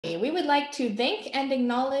We would like to thank and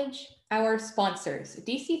acknowledge our sponsors,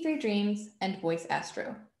 DC3 Dreams and Voice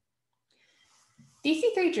Astro.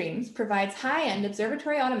 DC3 Dreams provides high-end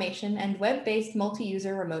observatory automation and web-based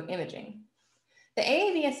multi-user remote imaging. The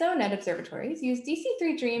AAVSO net observatories use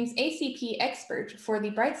DC3 Dreams ACP Expert for the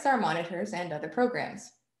Bright Star monitors and other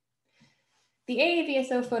programs. The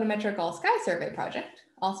AAVSO Photometric All Sky Survey project,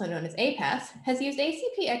 also known as APAS, has used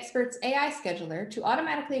ACP Expert's AI scheduler to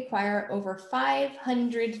automatically acquire over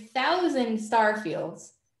 500,000 star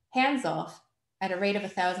fields, hands-off, at a rate of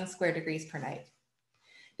 1,000 square degrees per night.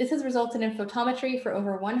 This has resulted in photometry for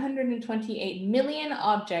over 128 million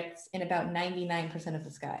objects in about 99% of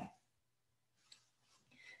the sky.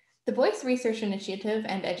 The Voice Research Initiative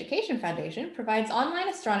and Education Foundation provides online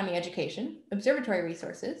astronomy education, observatory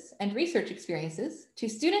resources, and research experiences to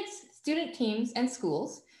students, student teams, and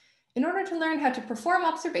schools in order to learn how to perform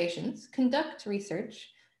observations, conduct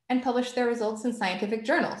research, and publish their results in scientific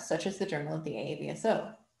journals, such as the Journal of the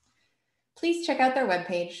AAVSO. Please check out their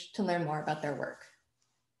webpage to learn more about their work.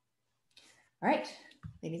 All right,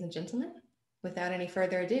 ladies and gentlemen, without any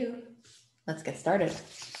further ado, let's get started.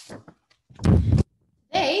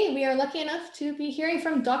 Today, we are lucky enough to be hearing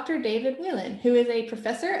from Dr. David Whelan, who is a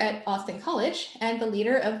professor at Austin College and the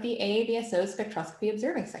leader of the AAVSO Spectroscopy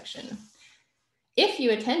Observing Section. If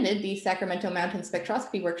you attended the Sacramento Mountain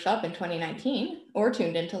Spectroscopy Workshop in 2019, or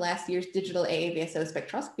tuned into last year's digital AAVSO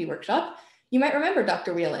Spectroscopy Workshop, you might remember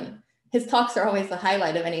Dr. Whelan. His talks are always the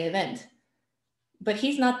highlight of any event. But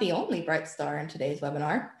he's not the only bright star in today's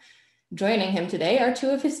webinar. Joining him today are two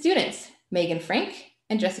of his students, Megan Frank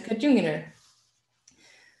and Jessica Junginger.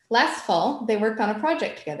 Last fall, they worked on a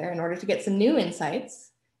project together in order to get some new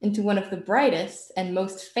insights into one of the brightest and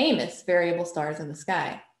most famous variable stars in the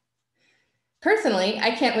sky. Personally,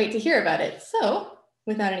 I can't wait to hear about it. So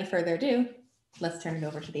without any further ado, let's turn it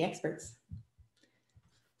over to the experts.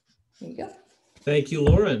 Here you go. Thank you,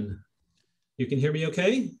 Lauren. You can hear me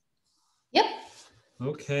okay? Yep.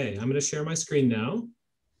 Okay, I'm going to share my screen now.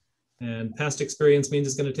 And past experience means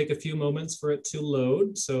it's going to take a few moments for it to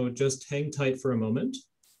load. So just hang tight for a moment.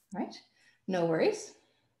 All right, no worries.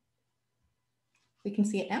 We can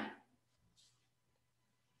see it now.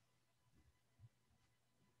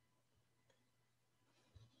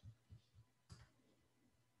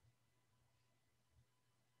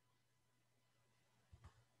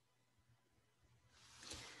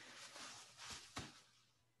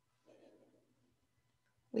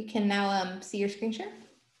 We can now see your screen share.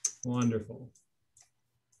 Wonderful.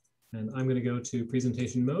 And I'm going to go to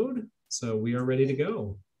presentation mode. So we are ready to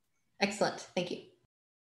go. Excellent. Thank you.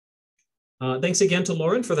 Thanks again to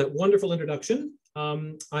Lauren for that wonderful introduction.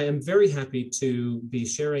 I am very happy to be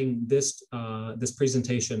sharing this, this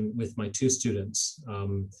presentation with my two students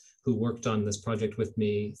who worked on this project with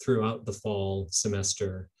me throughout the fall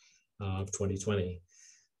semester of 2020.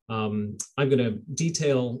 I'm going to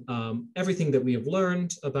detail everything that we have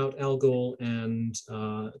learned about Algol and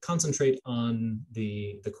concentrate on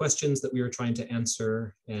the questions that we are trying to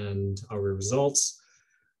answer and our results.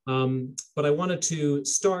 But I wanted to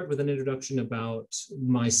start with an introduction about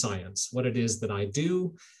my science, what it is that I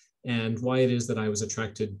do, and why it is that I was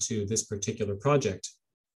attracted to this particular project.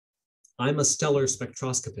 I'm a stellar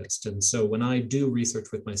spectroscopist, and so when I do research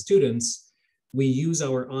with my students, we use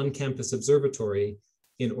our on-campus observatory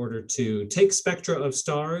in order to take spectra of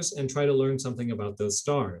stars and try to learn something about those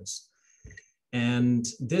stars. And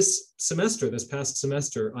this semester, this past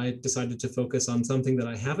semester, I decided to focus on something that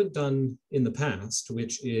I haven't done in the past,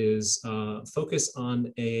 which is focus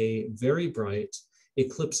on a very bright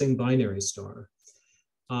eclipsing binary star.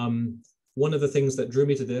 One of the things that drew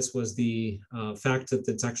me to this was the fact that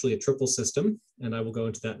it's actually a triple system, and I will go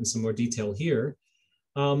into that in some more detail here.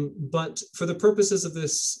 But for the purposes of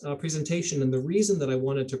this presentation, and the reason that I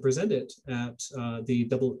wanted to present it at the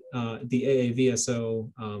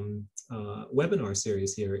AAVSO webinar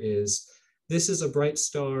series here is this is a bright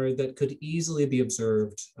star that could easily be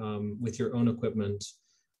observed with your own equipment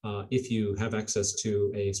if you have access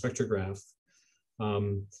to a spectrograph.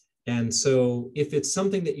 And so if it's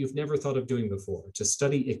something that you've never thought of doing before, to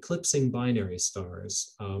study eclipsing binary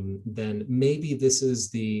stars, then maybe this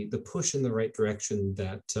is the push in the right direction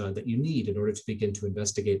that, that you need in order to begin to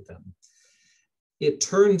investigate them. It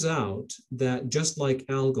turns out that just like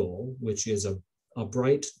Algol, which is a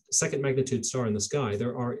bright second magnitude star in the sky,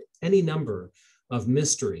 there are any number of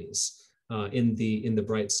mysteries in the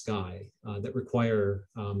bright sky that require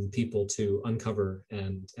people to uncover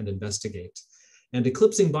and investigate. And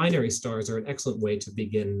eclipsing binary stars are an excellent way to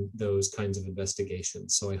begin those kinds of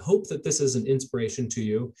investigations. So I hope that this is an inspiration to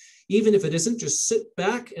you. Even if it isn't, just sit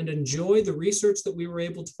back and enjoy the research that we were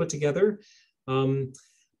able to put together.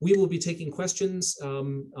 We will be taking questions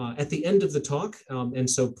at the end of the talk, and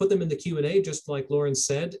so put them in the Q&A, just like Lauren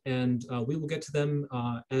said, and we will get to them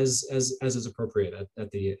as is appropriate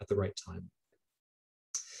at the right time.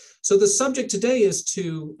 So the subject today is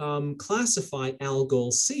to classify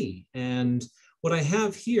Algol C, and what I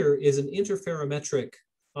have here is an interferometric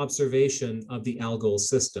observation of the Algol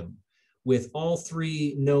system, with all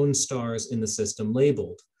three known stars in the system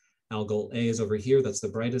labeled. Algol A is over here, that's the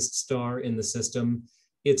brightest star in the system.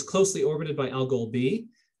 It's closely orbited by Algol B,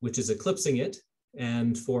 which is eclipsing it.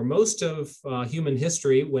 And for most of human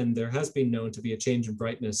history, when there has been known to be a change in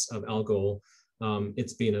brightness of Algol,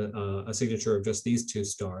 it's been a signature of just these two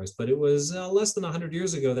stars. But it was less than 100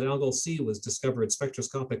 years ago that Algol C was discovered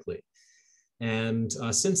spectroscopically. And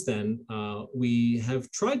since then, we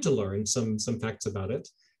have tried to learn some facts about it,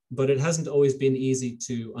 but it hasn't always been easy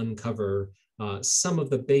to uncover some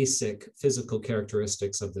of the basic physical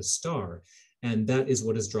characteristics of this star. And that is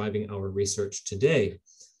what is driving our research today.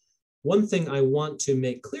 One thing I want to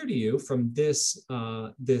make clear to you from this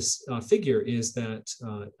figure is that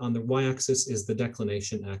on the y-axis is the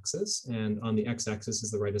declination axis, and on the x-axis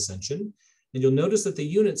is the right ascension. And you'll notice that the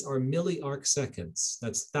units are milli-arcseconds.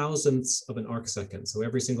 That's thousandths of an arcsecond. So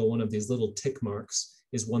every single one of these little tick marks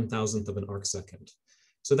is 1,000th of an arcsecond.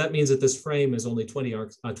 So that means that this frame is only 20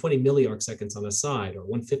 milli-arcseconds on a side, or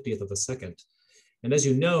 1/50th of a second. And as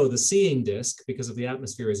you know, the seeing disk, because of the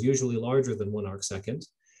atmosphere, is usually larger than 1 arcsecond.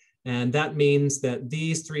 And that means that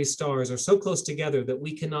these three stars are so close together that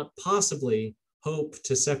we cannot possibly hope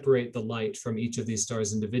to separate the light from each of these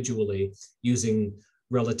stars individually using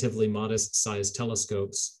relatively modest sized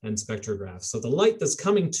telescopes and spectrographs. So the light that's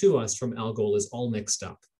coming to us from Algol is all mixed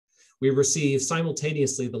up. We receive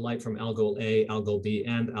simultaneously the light from Algol A, Algol B,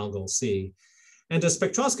 and Algol C. And as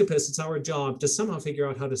spectroscopists, it's our job to somehow figure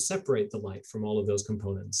out how to separate the light from all of those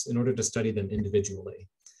components in order to study them individually.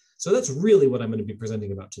 So that's really what I'm going to be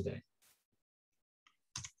presenting about today.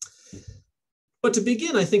 But to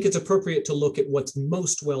begin, I think it's appropriate to look at what's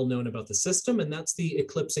most well known about the system, and that's the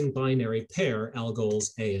eclipsing binary pair, Algols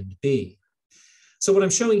A and B. So what I'm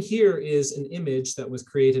showing here is an image that was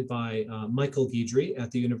created by Michael Guidry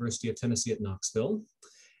at the University of Tennessee at Knoxville.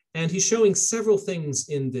 And he's showing several things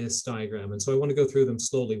in this diagram. And so I want to go through them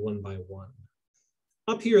slowly one by one.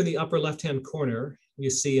 Up here in the upper left-hand corner, you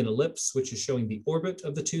see an ellipse, which is showing the orbit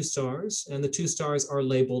of the two stars. And the two stars are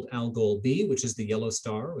labeled Algol B, which is the yellow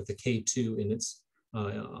star with the K2 in its,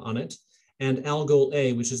 on it, and Algol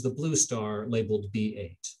A, which is the blue star labeled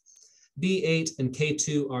B8. B8 and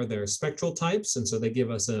K2 are their spectral types, and so they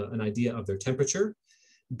give us an idea of their temperature.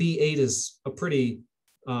 B8 is a pretty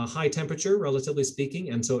high temperature, relatively speaking,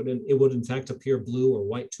 and so it would in fact appear blue or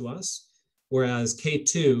white to us, whereas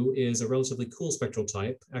K2 is a relatively cool spectral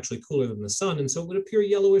type, actually cooler than the sun, and so it would appear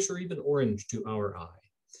yellowish or even orange to our eye.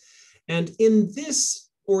 And in this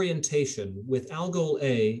orientation with Algol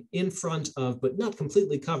A in front of, but not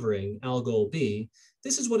completely covering, Algol B,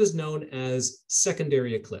 this is what is known as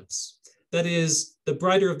secondary eclipse. That is, the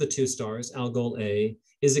brighter of the two stars, Algol A,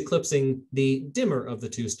 is eclipsing the dimmer of the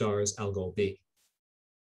two stars, Algol B.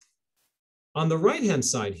 On the right-hand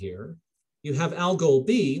side here, you have Algol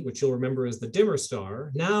B, which you'll remember is the dimmer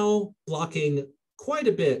star, now blocking quite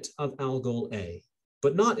a bit of Algol A,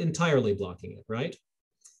 but not entirely blocking it, right?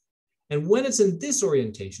 And when it's in this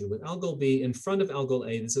orientation with Algol B in front of Algol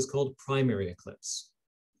A, this is called primary eclipse.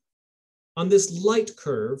 On this light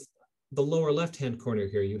curve, the lower left-hand corner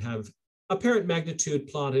here, you have apparent magnitude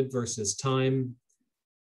plotted versus time.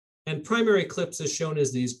 And primary eclipse is shown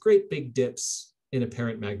as these great big dips in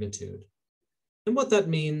apparent magnitude. And what that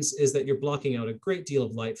means is that you're blocking out a great deal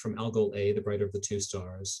of light from Algol A, the brighter of the two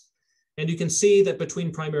stars. And you can see that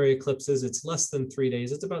between primary eclipses, it's less than 3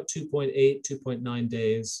 days. It's about 2.8, 2.9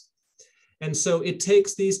 days. And so it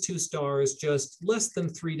takes these two stars just less than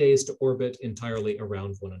 3 days to orbit entirely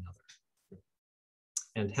around one another.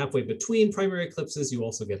 And halfway between primary eclipses, you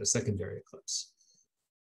also get a secondary eclipse.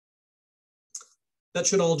 That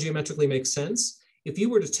should all geometrically make sense. If you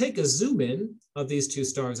were to take a zoom in of these two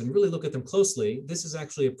stars and really look at them closely, this is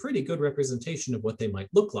actually a pretty good representation of what they might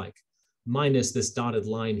look like, minus this dotted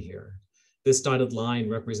line here. This dotted line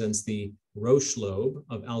represents the Roche lobe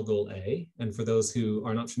of Algol A. And for those who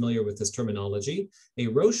are not familiar with this terminology, a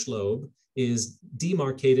Roche lobe is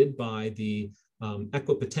demarcated by the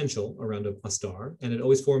equipotential around a star, and it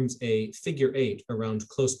always forms a figure 8 around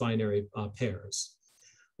close binary pairs.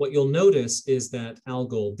 What you'll notice is that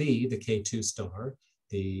Algol B, the K2 star,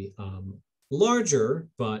 the larger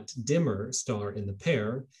but dimmer star in the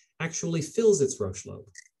pair, actually fills its Roche lobe.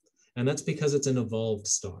 And that's because it's an evolved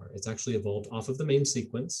star. It's actually evolved off of the main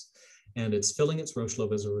sequence. and it's filling its Roche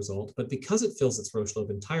lobe as a result. But because it fills its Roche lobe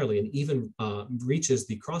entirely and even reaches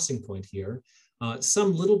the crossing point here,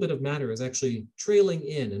 some little bit of matter is actually trailing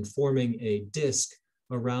in and forming a disk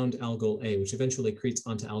around Algol A, which eventually accretes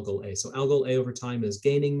onto Algol A. So Algol A over time is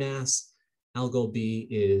gaining mass. Algol B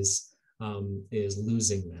is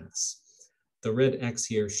losing mass. The red X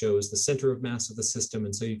here shows the center of mass of the system.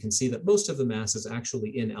 And so you can see that most of the mass is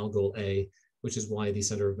actually in Algol A, which is why the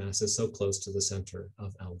center of mass is so close to the center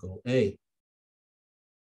of Algol A.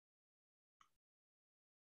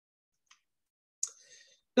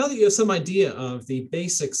 Now that you have some idea of the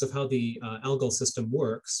basics of how the Algol system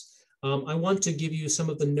works, I want to give you some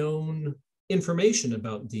of the known information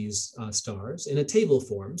about these stars in a table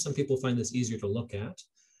form. Some people find this easier to look at.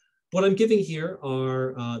 What I'm giving here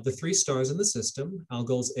are the 3 stars in the system,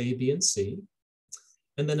 Algols A, B, and C.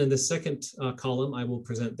 And then in the second column, I will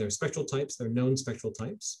present their spectral types, their known spectral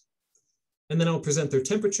types. And then I'll present their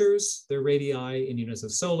temperatures, their radii in units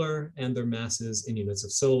of solar, and their masses in units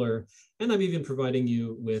of solar. And I'm even providing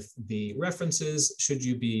you with the references, should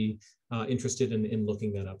you be interested in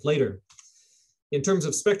looking that up later. In terms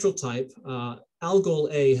of spectral type, Algol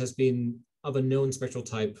A has been of a known spectral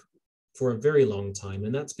type for a very long time.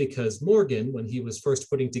 And that's because Morgan, when he was first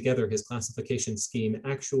putting together his classification scheme,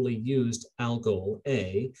 actually used Algol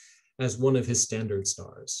A as one of his standard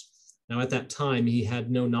stars. Now, at that time, he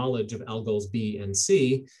had no knowledge of Algols B and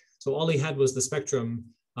C. So all he had was the spectrum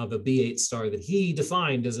of a B8 star that he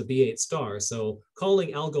defined as a B8 star. So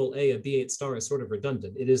calling Algol A B8 star is sort of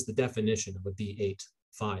redundant. It is the definition of a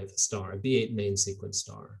B8-5 star, a B8 main sequence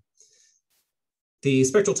star. The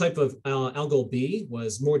spectral type of Algol B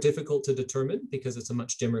was more difficult to determine because it's a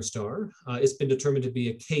much dimmer star. It's been determined to be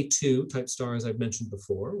a K2 type star, as I've mentioned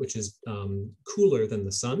before, which is cooler than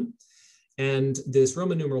the sun. And this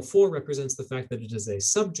Roman numeral 4 represents the fact that it is a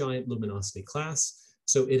subgiant luminosity class.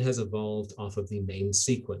 So it has evolved off of the main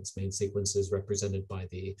sequence. Main sequence is represented by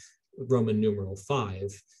the Roman numeral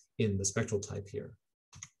 5 in the spectral type here.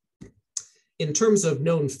 In terms of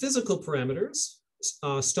known physical parameters,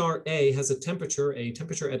 star A has a temperature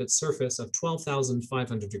at its surface of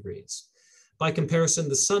 12,500 degrees. By comparison,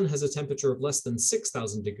 the sun has a temperature of less than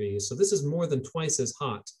 6,000 degrees. So this is more than twice as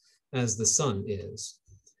hot as the sun is.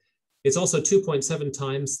 It's also 2.7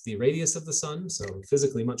 times the radius of the sun, so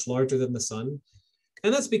physically much larger than the sun.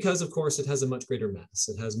 And that's because, of course, it has a much greater mass.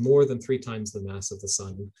 It has more than 3 times the mass of the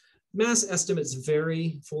sun. Mass estimates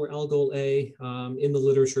vary for Algol A. In the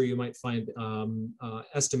literature, you might find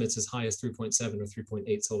estimates as high as 3.7 or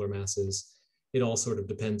 3.8 solar masses. It all sort of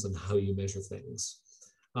depends on how you measure things.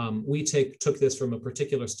 We took this from a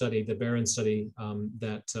particular study, the Barron study,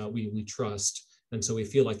 that we trust. And so we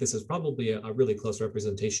feel like this is probably a really close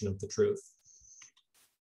representation of the truth.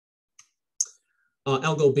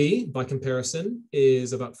 Algol B, by comparison,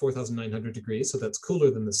 is about 4,900 degrees, so that's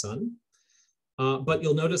cooler than the sun. But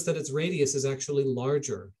you'll notice that its radius is actually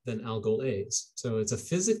larger than Algol A's. So it's a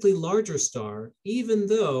physically larger star, even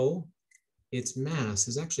though its mass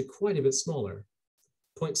is actually quite a bit smaller,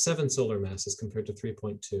 0.7 solar masses compared to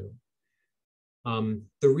 3.2.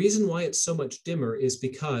 The reason why it's so much dimmer is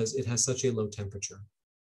because it has such a low temperature.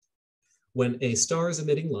 When a star is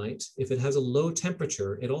emitting light, if it has a low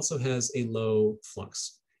temperature, it also has a low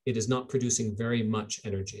flux. It is not producing very much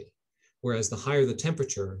energy. Whereas the higher the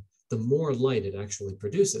temperature, the more light it actually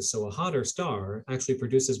produces. So a hotter star actually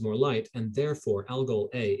produces more light, and therefore Algol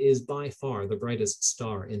A is by far the brightest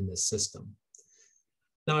star in this system.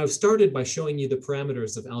 Now I've started by showing you the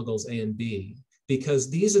parameters of Algols A and B, because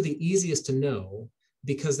these are the easiest to know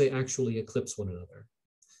because they actually eclipse one another.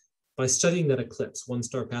 By studying that eclipse, one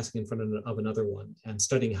star passing in front of another one, and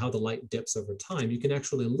studying how the light dips over time, you can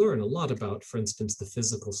actually learn a lot about, for instance, the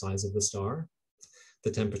physical size of the star, the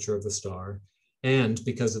temperature of the star, and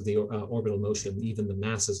because of the orbital motion, even the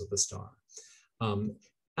masses of the star.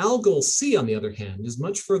 Algol C, on the other hand, is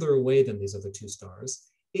much further away than these other 2 stars.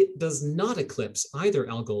 It does not eclipse either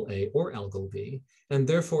Algol A or Algol B, and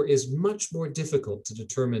therefore is much more difficult to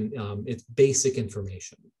determine its basic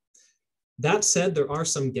information. That said, there are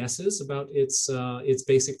some guesses about its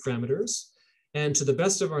basic parameters. And to the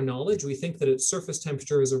best of our knowledge, we think that its surface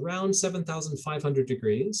temperature is around 7,500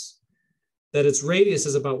 degrees, that its radius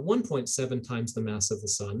is about 1.7 times the mass of the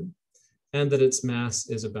sun, and that its mass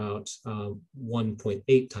is about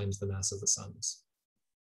 1.8 times the mass of the sun's.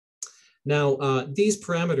 Now, these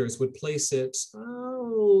parameters would place it,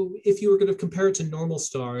 if you were going to compare it to normal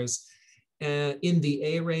stars, in the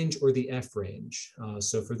A range or the F range.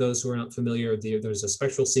 So for those who are not familiar, there's a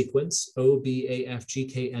spectral sequence, O, B, A, F, G,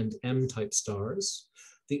 K, and M type stars.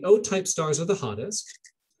 The O type stars are the hottest.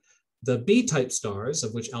 The B-type stars,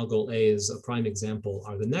 of which Algol A is a prime example,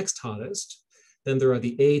 are the next hottest. Then there are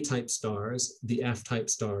the A-type stars, the F-type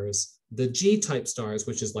stars, the G-type stars,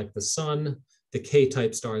 which is like the sun, the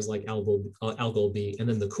K-type stars like Algol B, and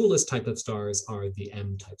then the coolest type of stars are the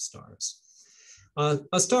M-type stars.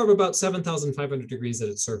 A star of about 7,500 degrees at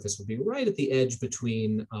its surface would be right at the edge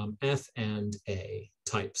between F and A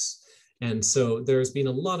types. And so there's been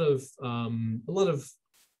a lot of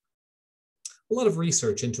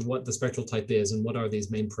research into what the spectral type is and what are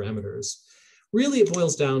these main parameters. Really, it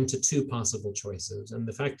boils down to two possible choices. And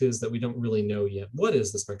the fact is that we don't really know yet what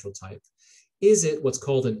is the spectral type. Is it what's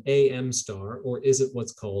called an AM star, or is it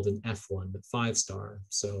what's called an F1 5 star?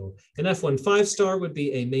 So an F1 5 star would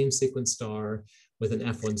be a main sequence star with an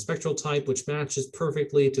F1 spectral type, which matches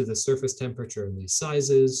perfectly to the surface temperature and these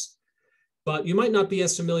sizes. But you might not be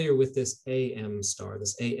as familiar with this AM star,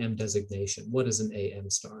 this AM designation. What is an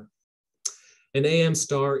AM star? An AM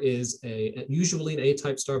star is usually an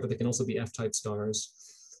A-type star, but they can also be F-type stars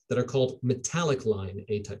that are called metallic line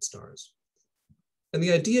A-type stars. And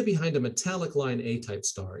the idea behind a metallic line A-type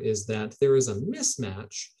star is that there is a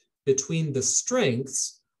mismatch between the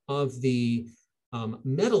strengths of the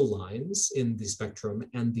metal lines in the spectrum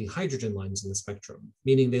and the hydrogen lines in the spectrum,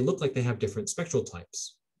 meaning they look like they have different spectral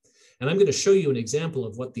types. And I'm going to show you an example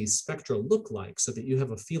of what these spectra look like so that you have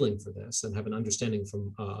a feeling for this and have an understanding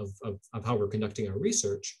of how we're conducting our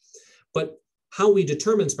research. But how we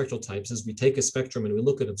determine spectral types is we take a spectrum and we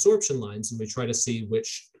look at absorption lines and we try to see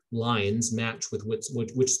which lines match with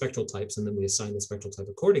which spectral types, and then we assign the spectral type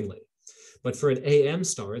accordingly. But for an AM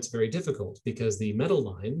star, it's very difficult because the metal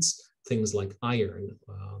lines, things like iron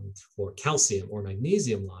or calcium or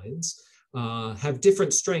magnesium lines, have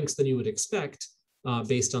different strengths than you would expect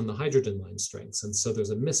based on the hydrogen line strengths. And so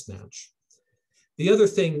there's a mismatch. The other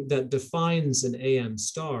thing that defines an AM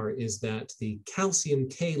star is that the calcium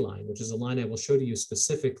K line, which is a line I will show to you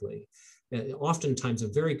specifically, oftentimes a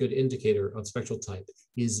very good indicator of spectral type,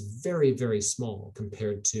 is very, very small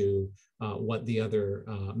compared to what the other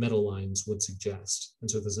metal lines would suggest.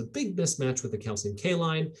 And so there's a big mismatch with the calcium K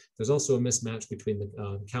line. There's also a mismatch between the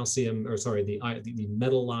the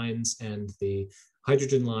metal lines and the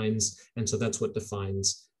hydrogen lines. And so that's what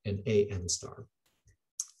defines an AM star.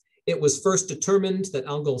 It was first determined that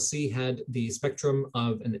Algol C had the spectrum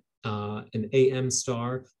of an AM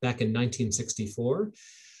star back in 1964.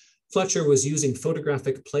 Fletcher was using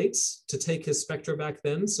photographic plates to take his spectra back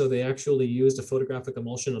then. So they actually used a photographic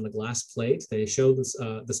emulsion on a glass plate. They showed this,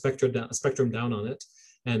 the spectrum down on it.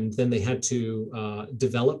 And then they had to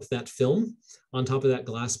develop that film on top of that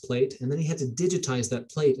glass plate. And then he had to digitize that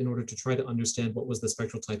plate in order to try to understand what was the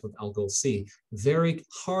spectral type of Algol C. Very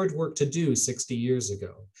hard work to do 60 years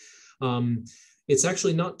ago. It's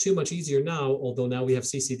actually not too much easier now, although now we have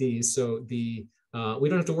CCDs. So we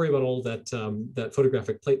don't have to worry about all that, that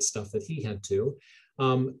photographic plate stuff that he had to.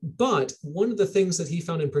 But one of the things that he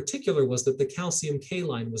found in particular was that the calcium K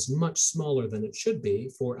line was much smaller than it should be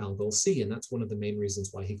for Algol C, and that's one of the main reasons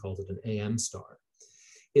why he called it an AM star.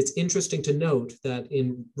 It's interesting to note that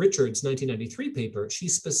in Richard's 1993 paper, she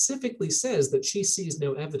specifically says that she sees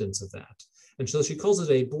no evidence of that. And so she calls it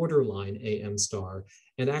a borderline AM star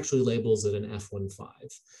and actually labels it an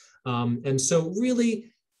F15. And so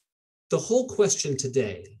really, the whole question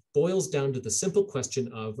today boils down to the simple question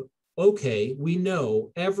of, okay, we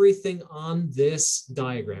know everything on this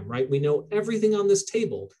diagram, right? We know everything on this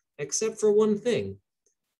table, except for one thing.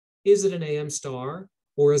 Is it an AM star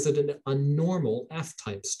or is it a normal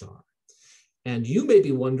F-type star? And you may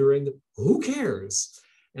be wondering, who cares?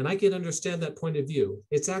 And I can understand that point of view.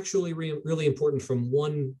 It's actually really important from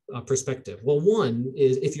one perspective. Well, one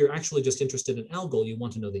is if you're actually just interested in Algol, you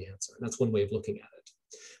want to know the answer. That's one way of looking at it.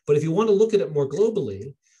 But if you want to look at it more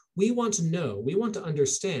globally, we want to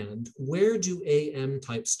understand, where do AM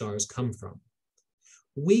type stars come from?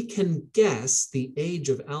 We can guess the age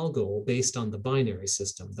of Algol based on the binary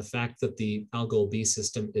system, the fact that the Algol B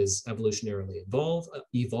system is evolutionarily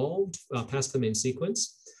evolved past the main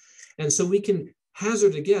sequence. And so we can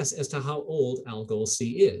hazard a guess as to how old Algol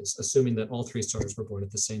C is, assuming that all three stars were born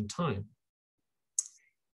at the same time.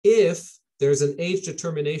 If there's an age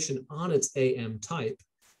determination on its AM type,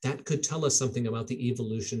 that could tell us something about the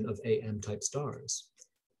evolution of AM type stars.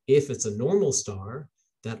 If it's a normal star,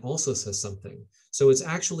 that also says something. So it's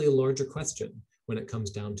actually a larger question when it comes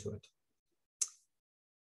down to it.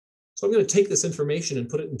 So I'm going to take this information and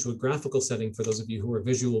put it into a graphical setting for those of you who are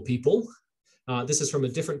visual people. This is from a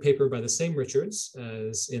different paper by the same Richards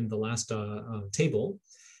as in the last table.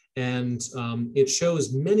 And it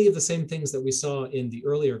shows many of the same things that we saw in the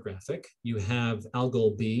earlier graphic. You have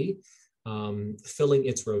Algol B filling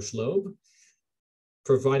its Roche lobe.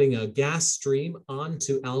 providing a gas stream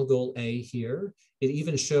onto Algol A here. It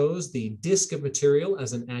even shows the disk of material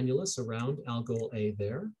as an annulus around Algol A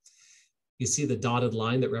there. You see the dotted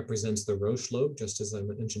line that represents the Roche lobe, just as I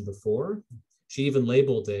mentioned before. She even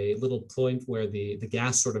labeled a little point where the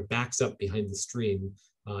gas sort of backs up behind the stream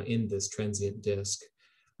in this transient disk.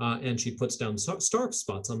 And she puts down star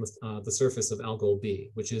spots on the surface of Algol B,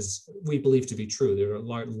 which is, we believe to be true. There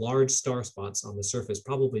are large star spots on the surface,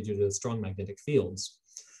 probably due to strong magnetic fields.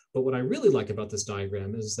 But what I really like about this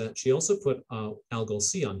diagram is that she also put Algol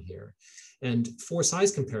C on here. And for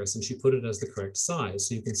size comparison, she put it as the correct size.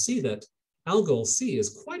 So you can see that Algol C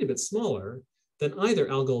is quite a bit smaller than either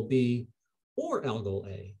Algol B or Algol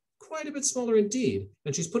A, quite a bit smaller indeed.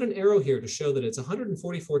 And she's put an arrow here to show that it's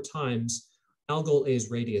 144 times Algol A's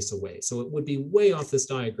radius away. So it would be way off this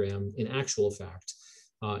diagram in actual fact,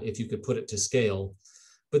 if you could put it to scale.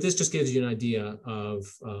 But this just gives you an idea of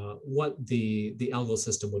what the Algol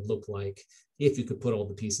system would look like if you could put all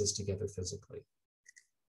the pieces together physically.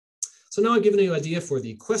 So now I've given you an idea for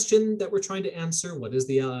the question that we're trying to answer. What is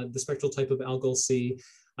the spectral type of Algol C?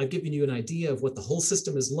 I've given you an idea of what the whole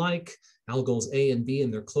system is like, Algols A and B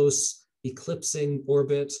in their close eclipsing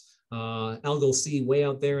orbit, Algol C way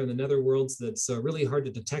out there in the netherworlds that's really hard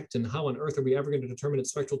to detect, and how on earth are we ever going to determine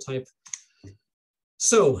its spectral type?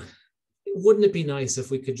 So wouldn't it be nice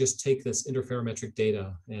if we could just take this interferometric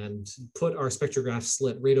data and put our spectrograph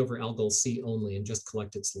slit right over Algol C only and just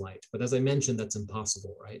collect its light? But as I mentioned, that's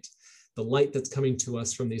impossible, right? The light that's coming to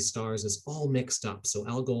us from these stars is all mixed up. So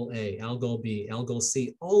Algol A, Algol B, Algol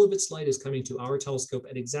C, all of its light is coming to our telescope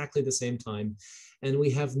at exactly the same time. And we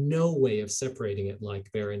have no way of separating it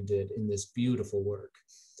like Barron did in this beautiful work.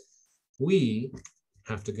 We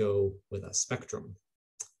have to go with a spectrum.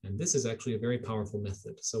 And this is actually a very powerful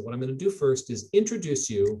method. So what I'm going to do first is introduce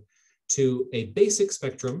you to a basic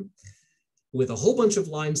spectrum with a whole bunch of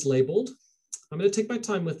lines labeled. I'm going to take my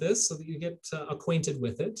time with this so that you get acquainted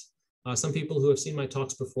with it. Some people who have seen my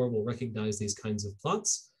talks before will recognize these kinds of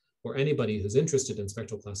plots, or anybody who's interested in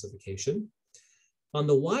spectral classification. On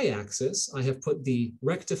the y-axis, I have put the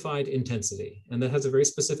rectified intensity, and that has a very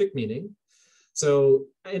specific meaning. So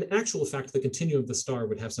in actual fact, the continuum of the star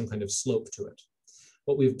would have some kind of slope to it.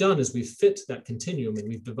 What we've done is we've fit that continuum and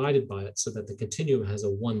we've divided by it so that the continuum has a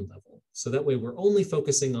 1 level. So that way we're only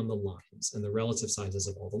focusing on the lines and the relative sizes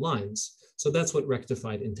of all the lines. So that's what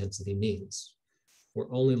rectified intensity means.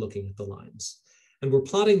 We're only looking at the lines. And we're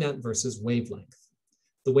plotting that versus wavelength.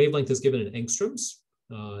 The wavelength is given in angstroms.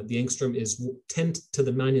 The angstrom is 10 to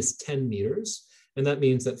the minus 10 meters. And that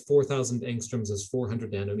means that 4,000 angstroms is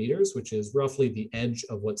 400 nanometers, which is roughly the edge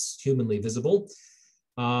of what's humanly visible.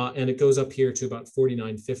 And it goes up here to about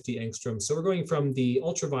 4950 angstroms. So we're going from the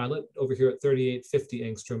ultraviolet over here at 3850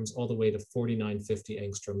 angstroms all the way to 4950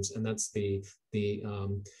 angstroms. And that's the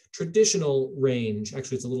traditional range.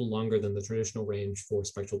 Actually, it's a little longer than the traditional range for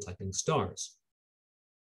spectral typing stars.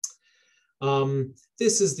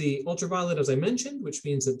 This is the ultraviolet, as I mentioned, which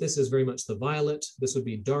means that this is very much the violet. This would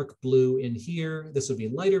be dark blue in here. This would be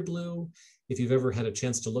lighter blue. If you've ever had a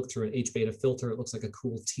chance to look through an H-beta filter, it looks like a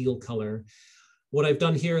cool teal color. What I've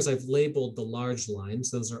done here is I've labeled the large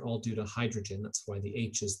lines. Those are all due to hydrogen. That's why the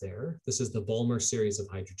H is there. This is the Balmer series of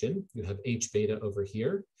hydrogen. You have H-beta over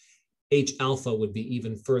here. H-alpha would be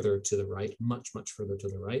even further to the right, much, much further to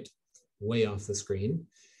the right, way off the screen.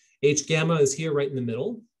 H-gamma is here right in the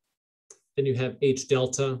middle. Then you have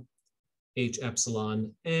H-delta,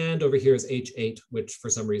 H-epsilon, and over here is H8, which for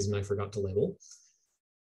some reason I forgot to label.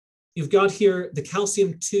 You've got here the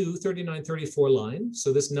calcium-2 3934 line.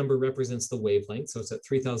 So this number represents the wavelength. So it's at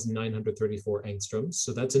 3,934 angstroms.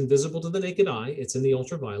 So that's invisible to the naked eye. It's in the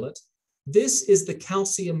ultraviolet. This is the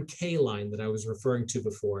calcium K line that I was referring to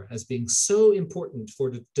before as being so important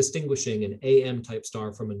for distinguishing an AM type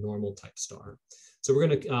star from a normal type star. So we're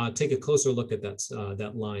going to take a closer look at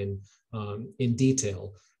that line in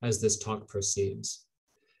detail as this talk proceeds.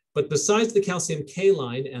 But besides the calcium K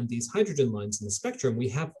line and these hydrogen lines in the spectrum, we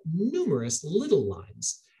have numerous little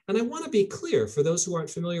lines. And I want to be clear for those who aren't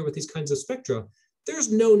familiar with these kinds of spectra,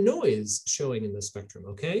 there's no noise showing in the spectrum,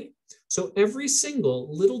 okay? So every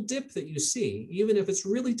single little dip that you see, even if it's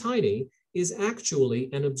really tiny, is actually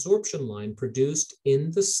an absorption line produced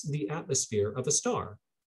in the atmosphere of a star.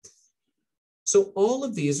 So all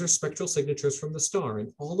of these are spectral signatures from the star,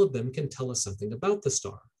 and all of them can tell us something about the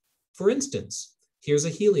star. For instance, here's a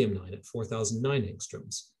helium-9 at 4,009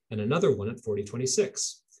 angstroms, and another one at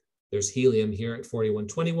 4026. There's helium here at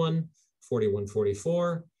 4121,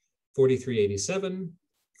 4144, 4387,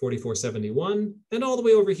 4471, and all the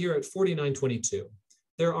way over here at 4922.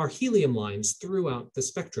 There are helium lines throughout the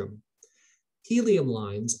spectrum. helium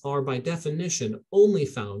lines are by definition only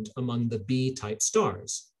found among the B-type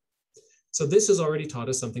stars. So this has already taught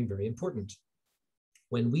us something very important.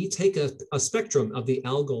 When we take a spectrum of the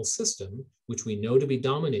Algol system, which we know to be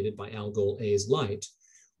dominated by Algol A's light,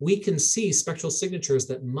 we can see spectral signatures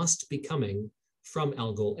that must be coming from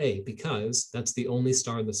Algol A, because that's the only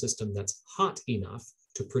star in the system that's hot enough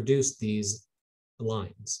to produce these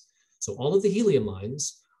lines. So all of the helium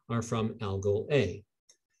lines are from Algol A.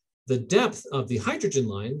 The depth of the hydrogen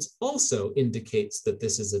lines also indicates that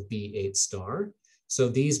this is a B8 star. So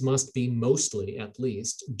these must be mostly, at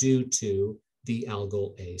least, due to the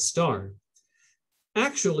Algol A star.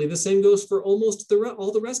 Actually, the same goes for almost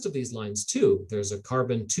all the rest of these lines too. There's a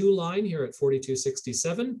carbon 2 line here at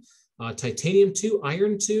 4267, titanium 2,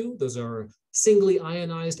 iron 2. Those are singly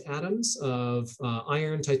ionized atoms of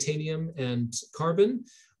iron, titanium, and carbon.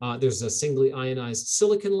 There's a singly ionized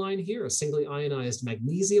silicon line here, a singly ionized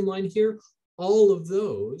magnesium line here. All of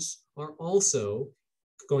those are also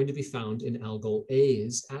going to be found in Algol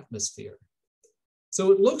A's atmosphere.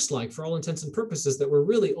 So it looks like, for all intents and purposes, that we're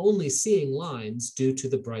really only seeing lines due to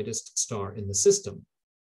the brightest star in the system.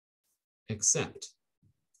 Except,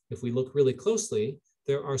 if we look really closely,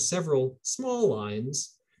 there are several small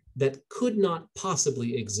lines that could not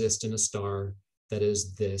possibly exist in a star that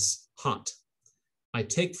is this hot. I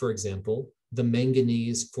take, for example, the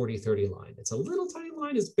manganese 4030 line. It's a little tiny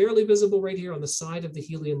line. It's barely visible right here on the side of the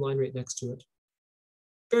helium line right next to it.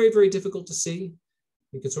 Very, very difficult to see.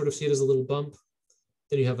 You can sort of see it as a little bump.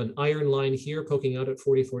 Then you have an iron line here poking out at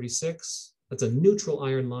 4046. That's a neutral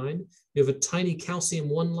iron line. You have a tiny calcium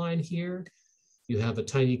 1 line here. You have a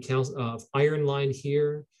tiny iron line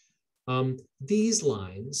here. These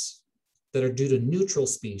lines that are due to neutral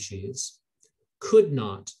species could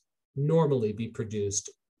not normally be produced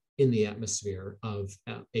in the atmosphere of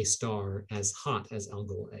a star as hot as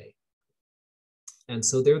Algol A. And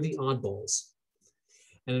so they're the oddballs.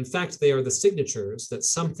 And in fact, they are the signatures that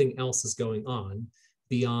something else is going on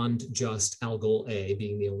beyond just Algol A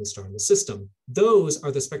being the only star in the system. Those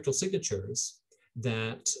are the spectral signatures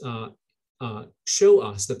that show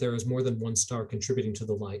us that there is more than one star contributing to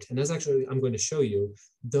the light. And as actually I'm going to show you,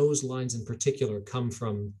 those lines in particular come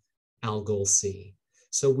from Algol C.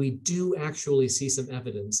 So we do actually see some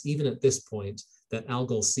evidence, even at this point, that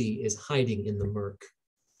Algol C is hiding in the murk.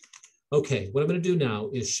 Okay, what I'm going to do now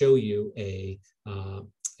is show you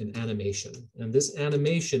an animation. And this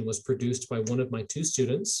animation was produced by one of my 2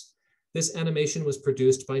 students. This animation was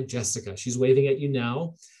produced by Jessica. She's waving at you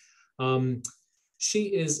now. She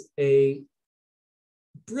is a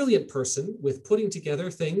brilliant person with putting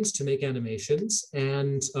together things to make animations.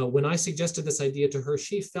 And when I suggested this idea to her,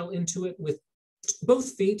 she fell into it with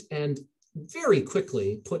both feet and very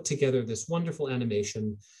quickly put together this wonderful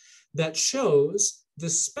animation that shows the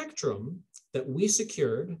spectrum that we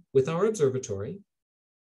secured with our observatory,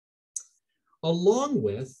 along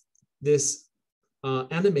with this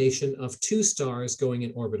animation of 2 stars going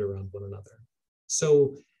in orbit around one another.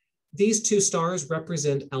 So these 2 stars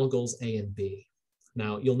represent Algols A and B.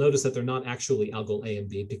 Now, you'll notice that they're not actually Algol A and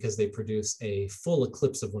B because they produce a full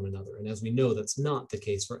eclipse of one another. And as we know, that's not the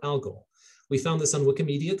case for Algol. We found this on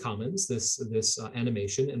Wikimedia Commons, this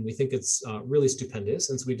animation, and we think it's really stupendous.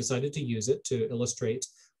 And so we decided to use it to illustrate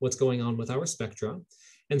what's going on with our spectra.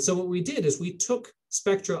 And so what we did is we took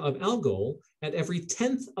spectra of Algol at every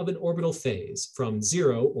 10th of an orbital phase from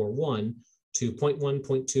 0 or 1 to 0.1,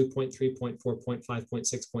 0.2, 0.3, 0.4, 0.5,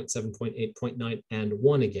 0.6, 0.7, 0.8, 0.9, and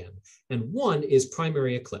 1 again. And 1 is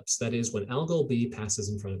primary eclipse. That is when Algol B passes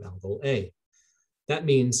in front of Algol A. That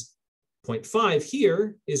means 0.5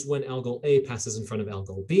 here is when Algol A passes in front of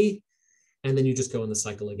Algol B. And then you just go in the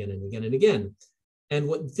cycle again and again and again. And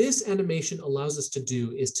what this animation allows us to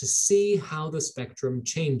do is to see how the spectrum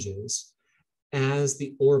changes as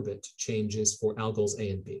the orbit changes for Algols A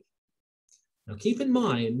and B. Now keep in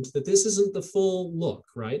mind that this isn't the full look,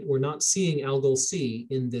 right? We're not seeing Algol C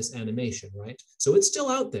in this animation, right? So it's still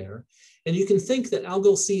out there. And you can think that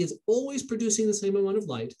Algol C is always producing the same amount of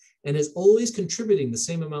light and is always contributing the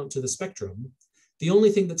same amount to the spectrum. The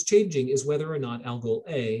only thing that's changing is whether or not Algol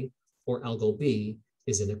A or Algol B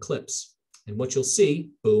is in eclipse. And what you'll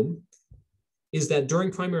see, boom, is that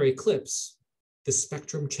during primary eclipse, the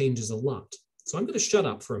spectrum changes a lot. So I'm going to shut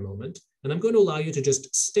up for a moment, and I'm going to allow you to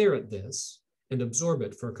just stare at this and absorb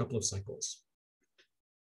it for a couple of cycles.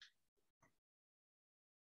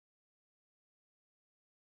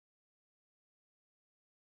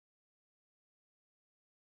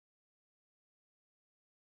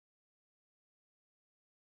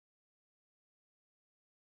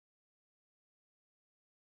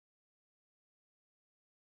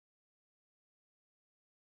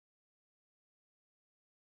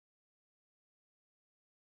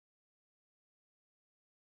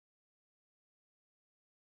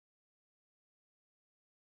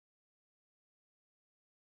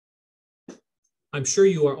 I'm sure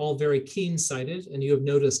you are all very keen-sighted and you have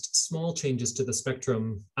noticed small changes to the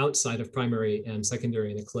spectrum outside of primary and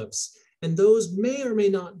secondary and eclipse. And those may or may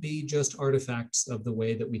not be just artifacts of the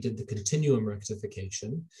way that we did the continuum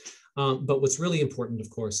rectification. But what's really important, of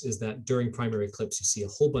course, is that during primary eclipse, you see a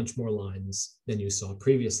whole bunch more lines than you saw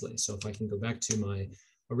previously. So if I can go back to my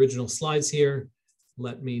original slides here,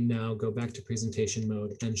 let me now go back to presentation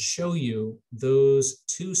mode and show you those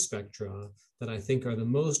two spectra that I think are the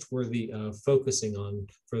most worthy of focusing on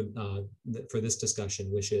for this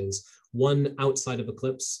discussion, which is one outside of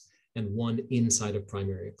eclipse and one inside of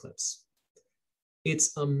primary eclipse.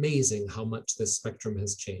 It's amazing how much this spectrum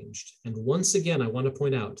has changed. And once again, I want to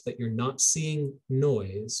point out that you're not seeing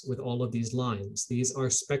noise with all of these lines. These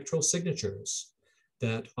are spectral signatures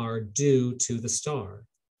that are due to the star.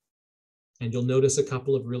 And you'll notice a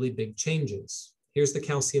couple of really big changes. Here's the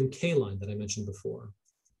calcium K line that I mentioned before.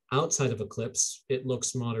 Outside of eclipse, it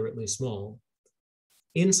looks moderately small.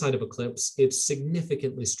 Inside of eclipse, it's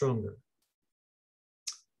significantly stronger.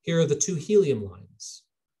 Here are the two helium lines,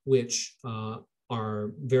 which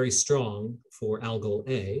are very strong for Algol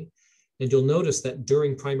A. And you'll notice that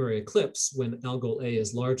during primary eclipse, when Algol A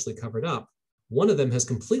is largely covered up, one of them has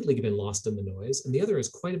completely been lost in the noise, and the other is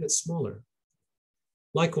quite a bit smaller.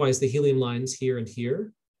 Likewise, the helium lines here and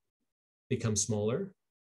here become smaller.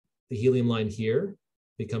 The helium line here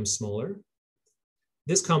becomes smaller.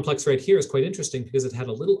 This complex right here is quite interesting because it had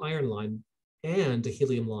a little iron line and a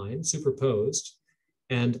helium line superposed.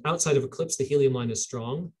 And outside of eclipse, the helium line is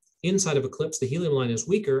strong. Inside of eclipse, the helium line is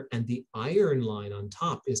weaker, and the iron line on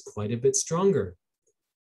top is quite a bit stronger.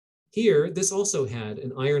 Here, this also had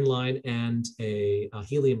an iron line and a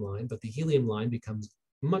helium line, but the helium line becomes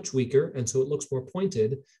much weaker, and so it looks more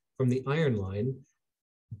pointed from the iron line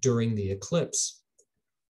during the eclipse.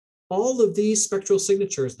 All of these spectral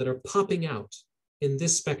signatures that are popping out in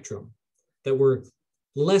this spectrum that were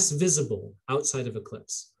less visible outside of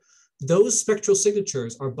eclipse, those spectral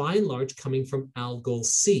signatures are by and large coming from Algol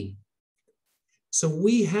C. So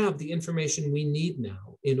we have the information we need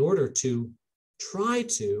now in order to try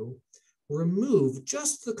to remove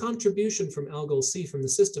just the contribution from Algol C from the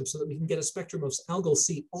system so that we can get a spectrum of Algol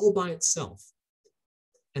C all by itself.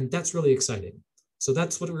 And that's really exciting. So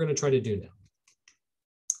that's what we're going to try to do now.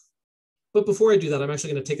 But before I do that, I'm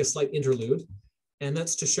actually going to take a slight interlude, and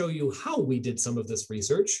that's to show you how we did some of this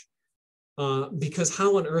research. Because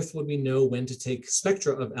how on earth would we know when to take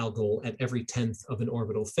spectra of Algol at every 10th of an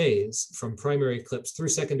orbital phase from primary eclipse through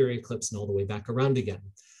secondary eclipse and all the way back around again?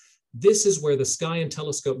 This is where the Sky and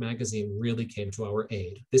Telescope magazine really came to our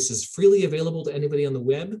aid. This is freely available to anybody on the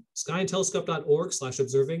web,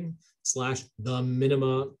 skyandtelescope.org/observing/the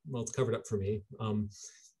minima. Well, it's covered up for me,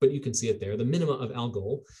 but you can see it there, the minima of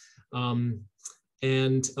Algol.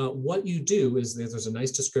 What you do is there's a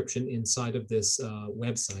nice description inside of this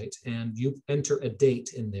website, and you enter a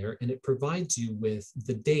date in there, and it provides you with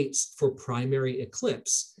the dates for primary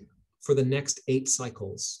eclipse for the next 8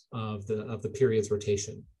 cycles of the period's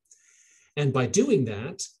rotation. And by doing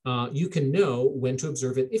that, you can know when to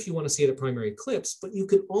observe it if you want to see it at primary eclipse, but you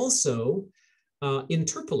can also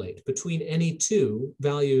interpolate between any two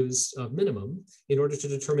values of minimum in order to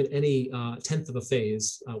determine any 10th of a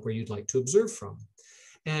phase where you'd like to observe from.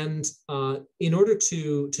 And in order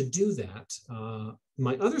to do that,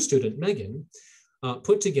 my other student, Megan,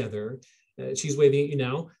 put together, she's waving at you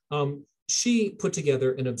now, she put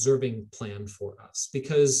together an observing plan for us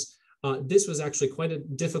because this was actually quite a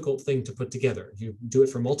difficult thing to put together. You do it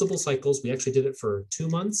for multiple cycles. We actually did it for 2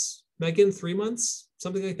 months, Megan, 3 months,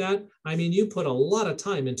 something like that. I mean, you put a lot of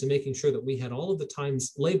time into making sure that we had all of the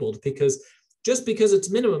times labeled, because just because it's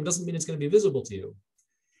minimum doesn't mean it's going to be visible to you.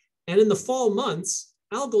 And in the fall months,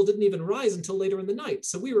 Algol didn't even rise until later in the night.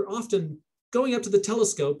 So we were often going up to the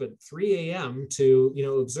telescope at 3 a.m. to,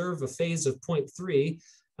 observe a phase of 0.3.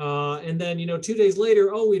 And then, 2 days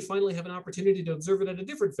later, we'd finally have an opportunity to observe it at a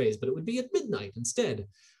different phase, but it would be at midnight instead.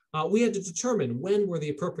 We had to determine when were the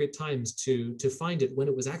appropriate times to find it when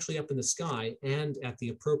it was actually up in the sky and at the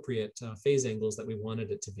appropriate phase angles that we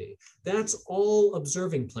wanted it to be. That's all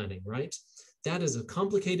observing planning, right? That is a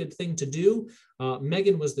complicated thing to do.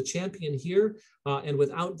 Megan was the champion here, and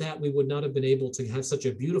without that, we would not have been able to have such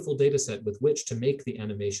a beautiful data set with which to make the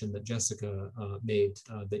animation that Jessica made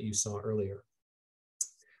that you saw earlier.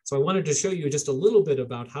 So I wanted to show you just a little bit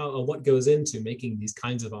about what goes into making these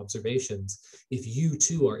kinds of observations if you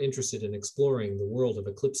too are interested in exploring the world of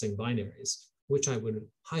eclipsing binaries, which I would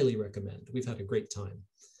highly recommend. We've had a great time.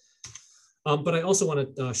 But I also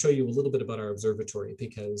want to show you a little bit about our observatory,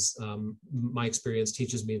 because my experience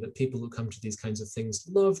teaches me that people who come to these kinds of things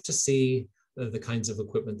love to see the kinds of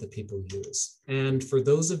equipment that people use. And for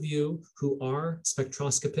those of you who are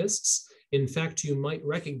spectroscopists, in fact, you might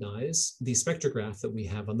recognize the spectrograph that we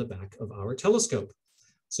have on the back of our telescope.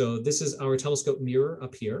 So this is our telescope mirror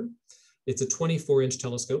up here. It's a 24-inch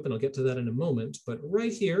telescope, and I'll get to that in a moment. But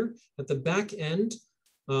right here at the back end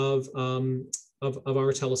of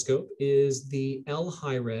our telescope is the L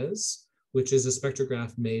high-res, which is a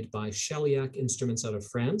spectrograph made by Chaliac Instruments out of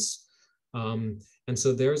France. And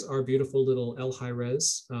so there's our beautiful little L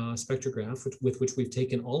high-res spectrograph with which we've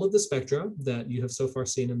taken all of the spectra that you have so far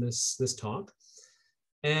seen in this talk.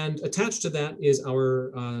 And attached to that is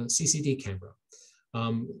our CCD camera.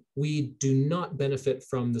 We do not benefit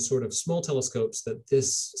from the sort of small telescopes that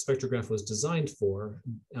this spectrograph was designed for,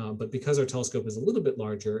 but because our telescope is a little bit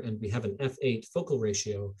larger and we have an f8 focal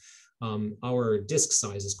ratio, our disk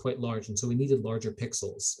size is quite large, and so we needed larger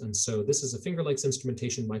pixels. And so this is a finger-length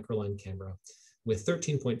instrumentation microline camera with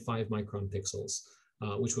 13.5 micron pixels,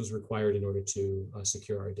 which was required in order to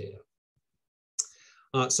secure our data.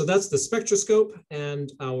 So that's the spectroscope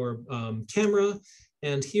and our camera.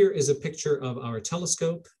 And here is a picture of our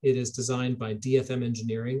telescope. It is designed by DFM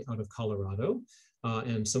Engineering out of Colorado.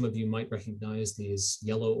 And some of you might recognize these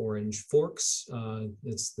yellow-orange forks.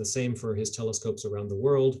 It's the same for his telescopes around the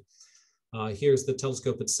world. Here's the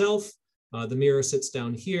telescope itself. The mirror sits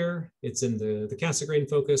down here. It's in the Cassegrain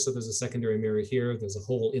focus, so there's a secondary mirror here. There's a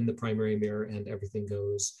hole in the primary mirror, and everything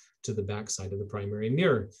goes to the back side of the primary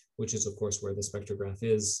mirror, which is, of course, where the spectrograph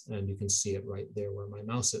is, and you can see it right there where my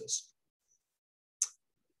mouse is.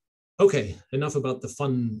 Okay, enough about the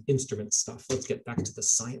fun instrument stuff. Let's get back to the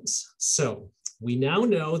science. So we now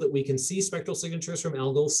know that we can see spectral signatures from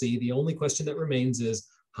Algol C. The only question that remains is,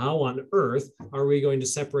 how on earth are we going to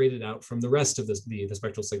separate it out from the rest of the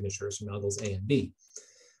spectral signatures from Algols A and B?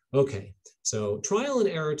 Okay, so trial and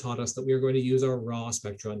error taught us that we are going to use our raw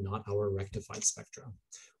spectra, not our rectified spectra.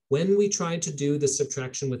 When we tried to do the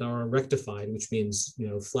subtraction with our rectified, which means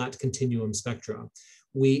flat continuum spectra,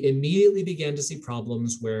 we immediately began to see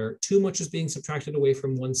problems where too much is being subtracted away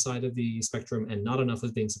from one side of the spectrum and not enough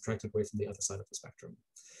is being subtracted away from the other side of the spectrum.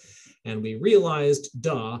 And we realized,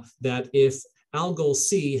 that if Algol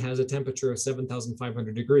C has a temperature of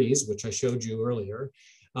 7,500 degrees, which I showed you earlier,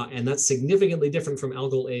 and that's significantly different from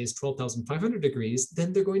Algol A's 12,500 degrees,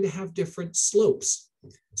 then they're going to have different slopes.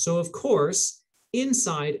 So of course,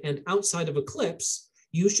 inside and outside of eclipse,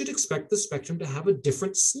 you should expect the spectrum to have a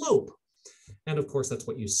different slope. And of course, that's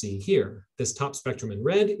what you see here. This top spectrum in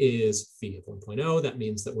red is phi of 1.0. That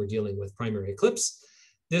means that we're dealing with primary eclipse.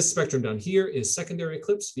 This spectrum down here is secondary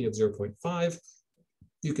eclipse, phi of 0.5.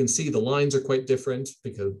 You can see the lines are quite different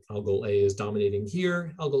because Algol A is dominating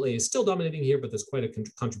here. Algol A is still dominating here, but there's quite a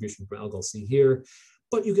contribution from Algol C here.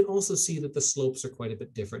 But you can also see that the slopes are quite a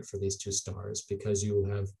bit different for these two stars because you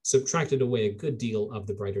have subtracted away a good deal of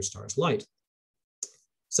the brighter star's light.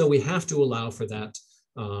 So we have to allow for that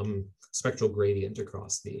spectral gradient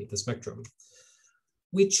across the spectrum.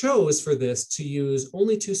 We chose for this to use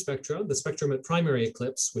only two spectra, the spectrum at primary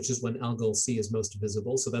eclipse, which is when Algol C is most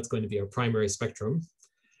visible. So that's going to be our primary spectrum,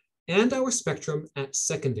 and our spectrum at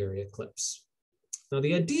secondary eclipse. Now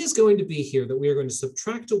the idea is going to be here that we are going to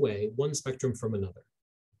subtract away one spectrum from another.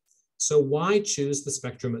 So why choose the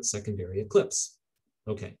spectrum at secondary eclipse?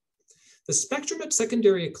 Okay, the spectrum at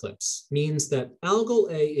secondary eclipse means that Algol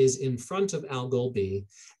A is in front of Algol B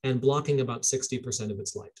and blocking about 60% of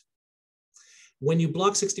its light. When you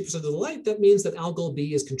block 60% of the light, that means that Algol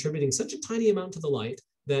B is contributing such a tiny amount to the light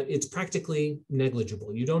that it's practically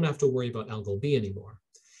negligible. You don't have to worry about Algol B anymore.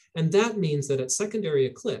 And that means that at secondary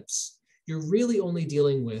eclipse, you're really only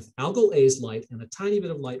dealing with Algol A's light and a tiny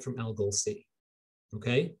bit of light from Algol C,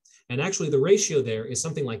 okay? And actually the ratio there is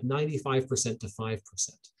something like 95% to 5%.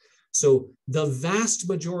 So the vast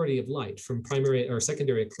majority of light from primary or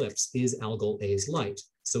secondary eclipse is Algol A's light.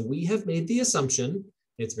 So we have made the assumption,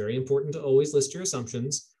 it's very important to always list your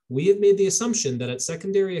assumptions. We have made the assumption that at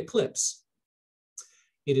secondary eclipse,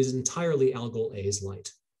 it is entirely Algol A's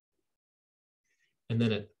light. And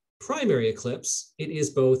then at primary eclipse, it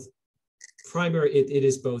is both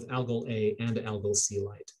Algol A and Algol C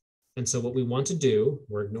light. And so what we want to do,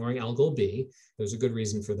 we're ignoring Algol B. There's a good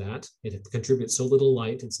reason for that. It contributes so little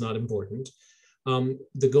light, it's not important.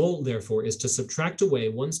 The goal, therefore, is to subtract away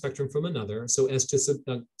one spectrum from another so as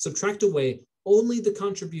to subtract away only the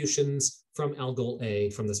contributions from Algol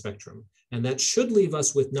A from the spectrum. And that should leave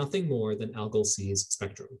us with nothing more than Algol C's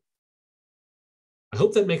spectrum. I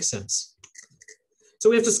hope that makes sense. So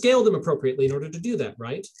we have to scale them appropriately in order to do that,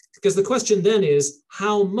 right? Because the question then is,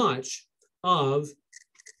 how much of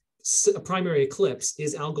a primary eclipse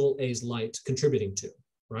is Algol A's light contributing to,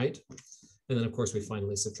 right? And then of course we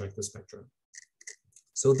finally subtract the spectra.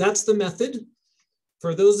 So that's the method.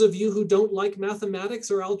 For those of you who don't like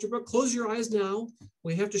mathematics or algebra, close your eyes now.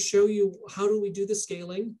 We have to show you how do we do the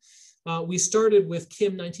scaling. We started with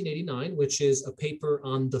Kim 1989, which is a paper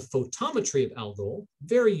on the photometry of Algol,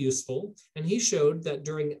 very useful. And he showed that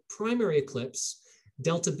during primary eclipse,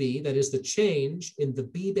 delta B, that is the change in the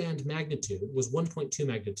B band magnitude, was 1.2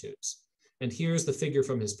 magnitudes. And here's the figure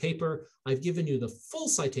from his paper. I've given you the full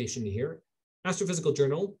citation here, Astrophysical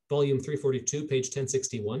Journal, volume 342, page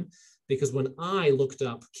 1061. Because when I looked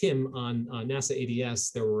up Kim on NASA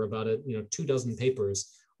ADS, there were about 24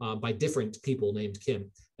 papers by different people named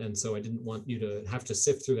Kim. And so I didn't want you to have to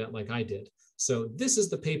sift through that like I did. So this is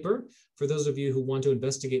the paper for those of you who want to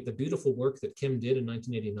investigate the beautiful work that Kim did in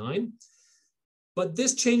 1989. But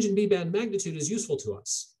this change in B band magnitude is useful to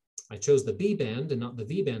us. I chose the B band and not the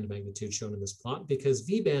V band magnitude shown in this plot because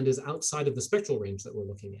V band is outside of the spectral range that we're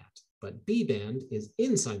looking at. But B band is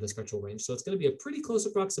inside the spectral range. So it's going to be a pretty close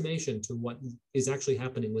approximation to what is actually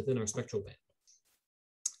happening within our spectral band.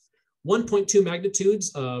 1.2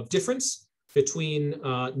 magnitudes of difference between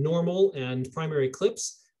normal and primary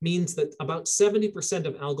eclipse means that about 70%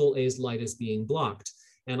 of Algol A's light is being blocked.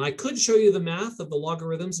 And I could show you the math of the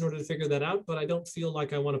logarithms in order to figure that out, but I don't feel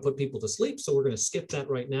like I want to put people to sleep. So we're going to skip that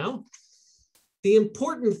right now. The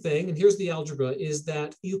important thing, and here's the algebra, is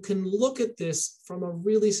that you can look at this from a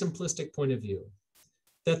really simplistic point of view,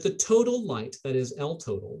 that the total light, that is L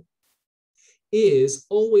total, is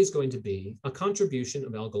always going to be a contribution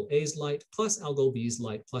of Algol A's light plus Algol B's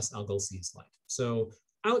light plus Algol C's light. So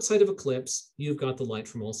outside of eclipse, you've got the light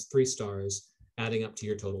from all three stars adding up to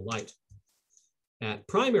your total light. At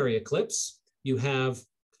primary eclipse, you have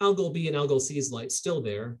Algol B and Algol C's light still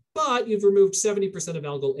there, but you've removed 70% of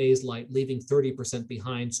Algol A's light, leaving 30%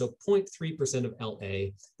 behind. So 0.3% of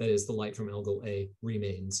LA, that is the light from Algol A,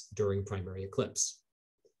 remains during primary eclipse.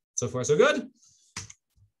 So far, so good.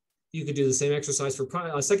 You could do the same exercise for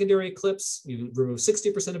secondary eclipse. You remove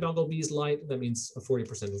 60% of Algol B's light. That means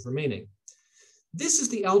 40% is remaining. This is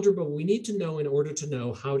the algebra we need to know in order to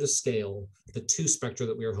know how to scale the two spectra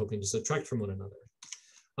that we are hoping to subtract from one another.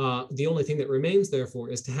 The only thing that remains, therefore,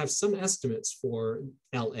 is to have some estimates for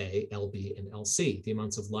LA, LB, and LC, the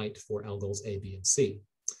amounts of light for Algols A, B, and C.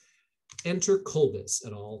 Enter Kolbis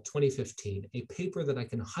et al. 2015, a paper that I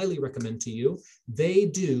can highly recommend to you. They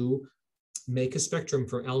do make a spectrum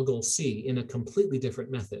for Algol C in a completely different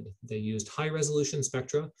method. They used high-resolution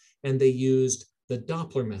spectra, and they used the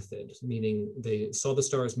Doppler method, meaning they saw the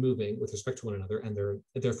stars moving with respect to one another, and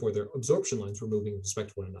therefore their absorption lines were moving with respect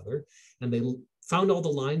to one another. And they found all the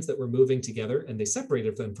lines that were moving together, and they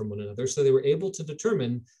separated them from one another. So they were able to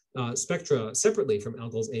determine spectra separately from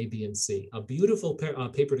Algols A, B, and C. A beautiful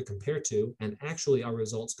paper to compare to, and actually our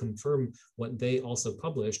results confirm what they also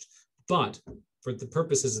published. But for the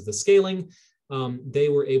purposes of the scaling, they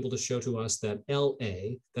were able to show to us that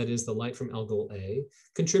LA, that is the light from Algol A,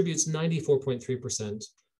 contributes 94.3%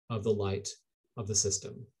 of the light of the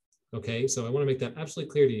system. Okay, so I want to make that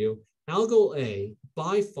absolutely clear to you. Algol A,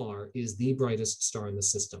 by far, is the brightest star in the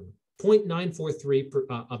system.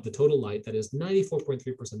 0.943 of the total light, that is 94.3%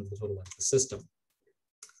 of the total light of the system.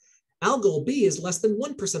 Algol B is less than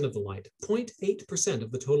 1% of the light, 0.8%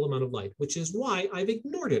 of the total amount of light, which is why I've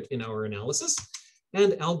ignored it in our analysis.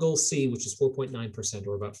 And Algol C, which is 4.9%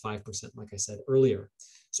 or about 5%, like I said earlier.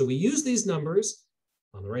 So we use these numbers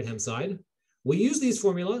on the right-hand side. We use these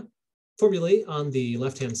formulae on the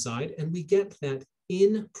left-hand side, and we get that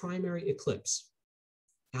in primary eclipse,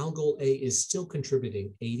 Algol A is still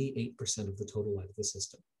contributing 88% of the total light of the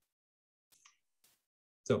system.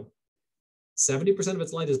 So 70% of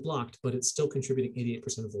its light is blocked, but it's still contributing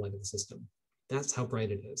 88% of the light of the system. That's how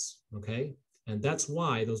bright it is, okay? And that's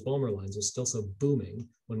why those Balmer lines are still so booming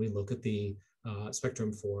when we look at the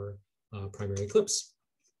spectrum for primary eclipse,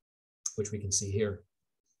 which we can see here.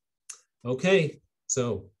 Okay,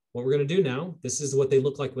 so what we're going to do now, this is what they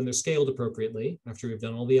look like when they're scaled appropriately after we've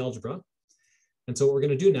done all the algebra. And so what we're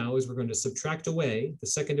going to do now is we're going to subtract away the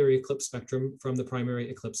secondary eclipse spectrum from the primary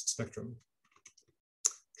eclipse spectrum.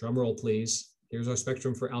 Drum roll, please. Here's our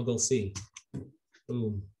spectrum for Algol C.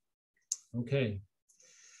 Boom. Okay.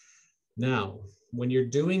 Now, when you're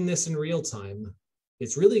doing this in real time,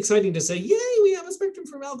 it's really exciting to say, yay, we have a spectrum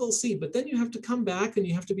from Algol C, but then you have to come back and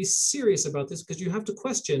you have to be serious about this because you have to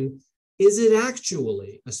question, is it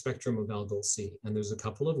actually a spectrum of Algol C? And there's a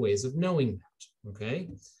couple of ways of knowing that, okay?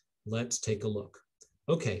 Let's take a look.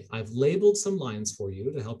 Okay, I've labeled some lines for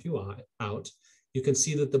you to help you out. You can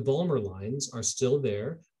see that the Balmer lines are still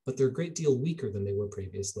there, but they're a great deal weaker than they were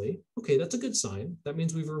previously. Okay, that's a good sign. That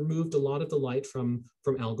means we've removed a lot of the light from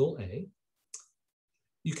Algol A.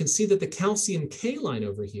 you can see that the calcium K line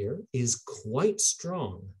over here is quite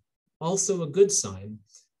strong. Also a good sign,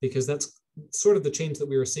 because that's sort of the change that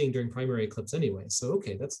we were seeing during primary eclipse anyway. So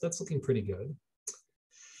okay, that's looking pretty good.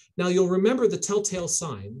 Now you'll remember the telltale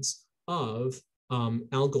signs of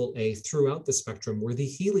Algol A throughout the spectrum were the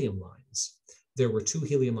helium lines. There were 2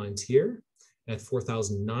 helium lines here at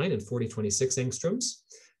 4009 and 4026 angstroms.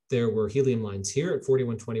 There were helium lines here at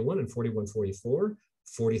 4121 and 4144,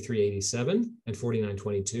 4387 and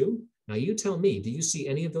 4922. Now you tell me, do you see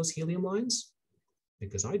any of those helium lines?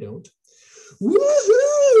 Because I don't.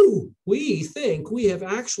 Woohoo! We think we have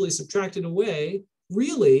actually subtracted away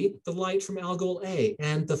really the light from Algol A,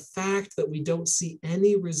 and the fact that we don't see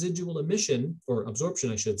any residual emission, or absorption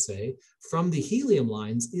I should say, from the helium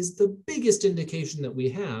lines is the biggest indication that we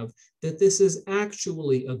have that this is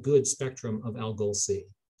actually a good spectrum of Algol C.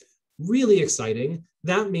 Really exciting.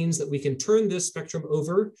 That means that we can turn this spectrum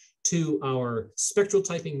over to our spectral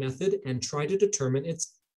typing method and try to determine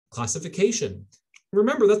its classification.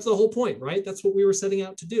 Remember, that's the whole point, right? That's what we were setting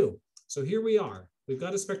out to do. So here we are. We've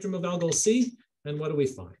got a spectrum of Algol C, and what do we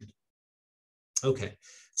find? Okay,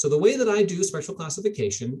 so the way that I do spectral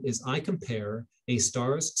classification is I compare a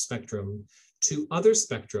star's spectrum to other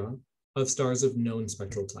spectra of stars of known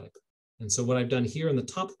spectral type. And so what I've done here in the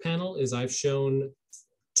top panel is I've shown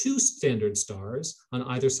 2 standard stars on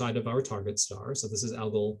either side of our target star. So this is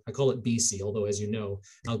Algol, I call it BC, although as you know,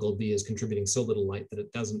 Algol B is contributing so little light that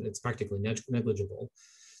it's practically negligible.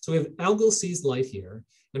 So we have Algol C's light here,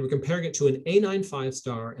 and we're comparing it to an A95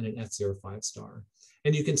 star and an F05 star.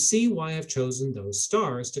 And you can see why I've chosen those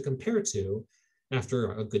stars to compare to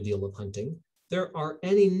after a good deal of hunting. There are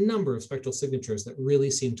any number of spectral signatures that really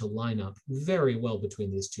seem to line up very well between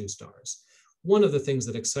these 2 stars. One of the things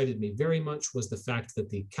that excited me very much was the fact that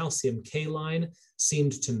the calcium K line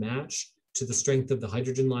seemed to match to the strength of the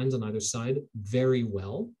hydrogen lines on either side very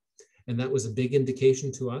well. And that was a big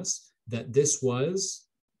indication to us that this was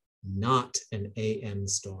not an AM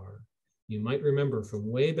star. You might remember from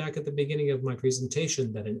way back at the beginning of my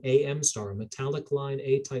presentation that an AM star, a metallic line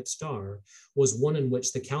A-type star, was one in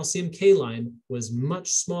which the calcium K line was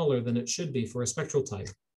much smaller than it should be for a spectral type.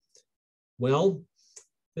 Well,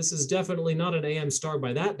 this is definitely not an AM star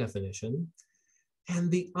by that definition. And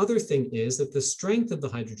the other thing is that the strength of the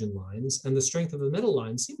hydrogen lines and the strength of the metal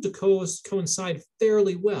lines seem to coincide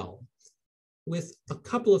fairly well, with a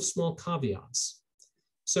couple of small caveats.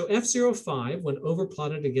 So F05, when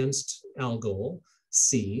overplotted against Algol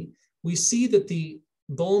C, we see that the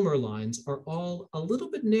Balmer lines are all a little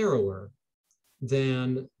bit narrower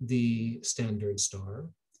than the standard star.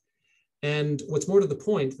 And what's more to the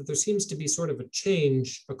point, that there seems to be sort of a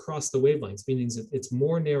change across the wavelengths, meaning that it's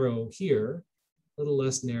more narrow here, a little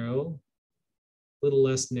less narrow,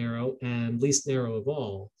 and least narrow of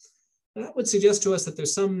all. That would suggest to us that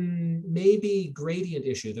there's some maybe gradient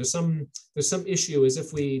issue. There's some issue as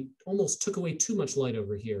if we almost took away too much light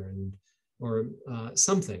over here, or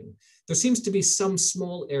something. There seems to be some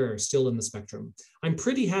small error still in the spectrum. I'm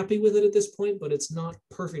pretty happy with it at this point, but it's not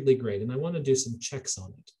perfectly great, and I want to do some checks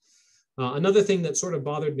on it. Another thing that sort of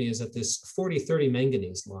bothered me is that this 4030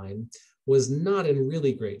 manganese line was not in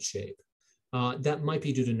really great shape. That might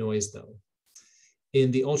be due to noise though.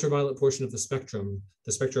 In the ultraviolet portion of the spectra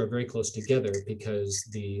are very close together because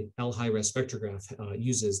the L-high-res spectrograph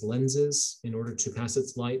uses lenses in order to pass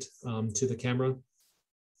its light to the camera.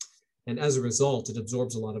 And as a result, it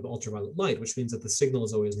absorbs a lot of ultraviolet light, which means that the signal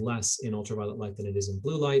is always less in ultraviolet light than it is in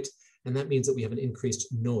blue light. And that means that we have an increased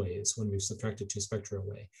noise when we've subtracted 2 spectra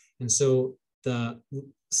away. And so the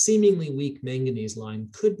seemingly weak manganese line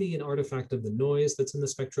could be an artifact of the noise that's in the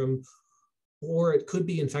spectrum, or it could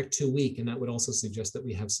be in fact too weak. And that would also suggest that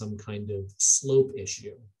we have some kind of slope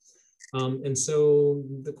issue. And so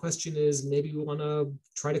the question is, maybe we want to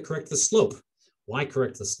try to correct the slope. Why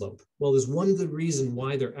correct the slope? Well, there's one good reason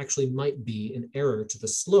why there actually might be an error to the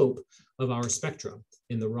slope of our spectra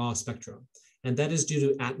in the raw spectra. And that is due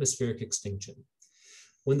to atmospheric extinction.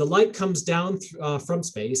 When the light comes down from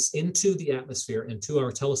space into the atmosphere and to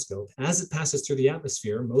our telescope, as it passes through the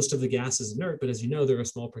atmosphere, most of the gas is inert, but as you know, there are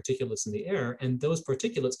small particulates in the air, and those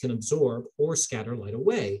particulates can absorb or scatter light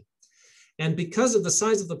away. And because of the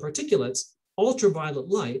size of the particulates, ultraviolet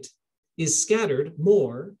light is scattered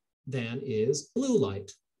more than is blue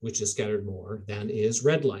light, which is scattered more than is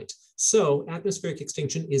red light. So atmospheric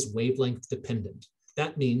extinction is wavelength dependent.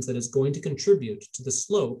 That means that it's going to contribute to the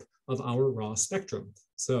slope of our raw spectrum.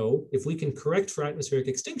 So if we can correct for atmospheric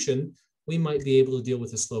extinction, we might be able to deal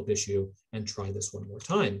with the slope issue and try this one more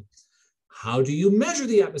time. How do you measure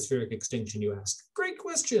the atmospheric extinction, you ask? Great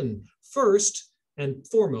question. First, and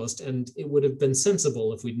foremost, and it would have been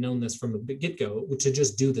sensible if we'd known this from the get-go, to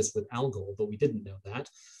just do this with Algol, but we didn't know that.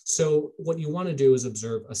 So what you want to do is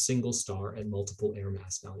observe a single star at multiple air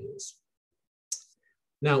mass values.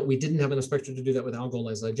 Now, we didn't have enough spectra to do that with Algol,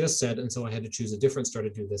 as I just said, and so I had to choose a different star to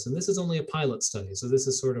do this. And this is only a pilot study. So this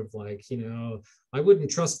is sort of like, I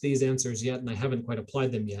wouldn't trust these answers yet, and I haven't quite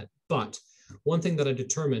applied them yet. But one thing that I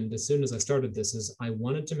determined as soon as I started this is I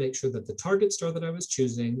wanted to make sure that the target star that I was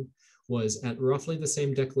choosing was at roughly the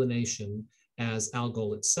same declination as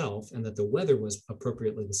Algol itself, and that the weather was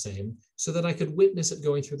appropriately the same, so that I could witness it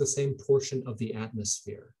going through the same portion of the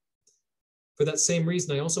atmosphere. For that same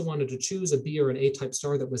reason, I also wanted to choose a B or an A-type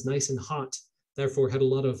star that was nice and hot, therefore had a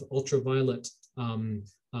lot of ultraviolet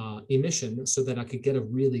emission, so that I could get a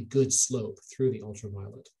really good slope through the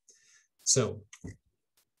ultraviolet. So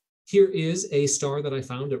here is a star that I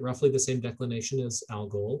found at roughly the same declination as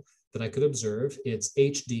Algol that I could observe. It's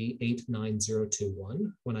HD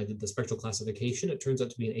 89021. When I did the spectral classification, it turns out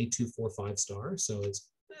to be an A245 star. So it's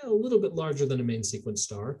a little bit larger than a main sequence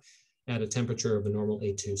star at a temperature of a normal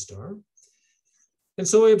A2 star. And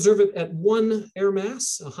so I observe it at one air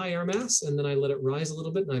mass, a high air mass, and then I let it rise a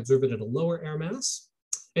little bit and I observe it at a lower air mass.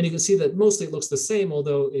 And you can see that mostly it looks the same,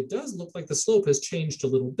 although it does look like the slope has changed a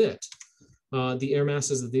little bit. The air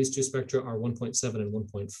masses of these two spectra are 1.7 and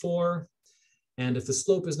 1.4. And if the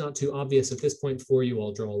slope is not too obvious at this point for you,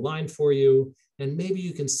 I'll draw a line for you. And maybe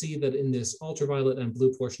you can see that in this ultraviolet and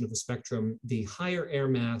blue portion of the spectrum, the higher air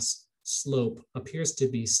mass slope appears to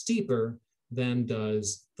be steeper than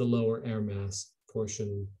does the lower air mass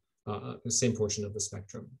portion, the same portion of the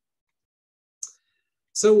spectrum.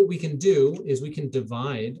 So what we can do is we can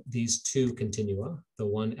divide these two continua, the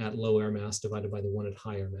one at low air mass divided by the one at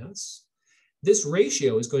high air mass. This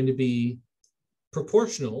ratio is going to be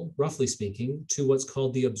proportional, roughly speaking, to what's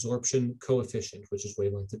called the absorption coefficient, which is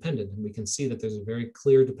wavelength dependent. And we can see that there's a very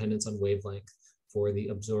clear dependence on wavelength for the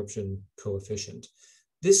absorption coefficient.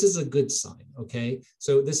 This is a good sign, okay?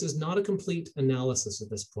 So this is not a complete analysis at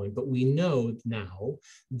this point, but we know now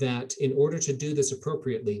that in order to do this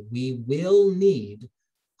appropriately, we will need,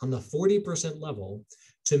 on the 40% level,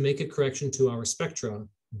 to make a correction to our spectra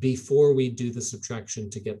before we do the subtraction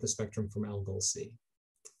to get the spectrum from Algol C.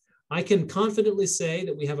 I can confidently say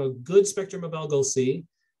that we have a good spectrum of Algol C,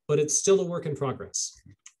 but it's still a work in progress.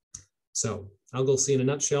 So Algol C in a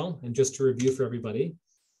nutshell, and just to review for everybody,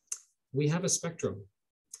 we have a spectrum.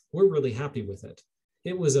 We're really happy with it.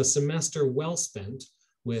 It was a semester well spent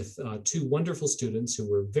with two wonderful students who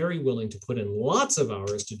were very willing to put in lots of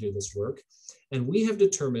hours to do this work. And we have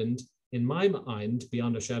determined, in my mind,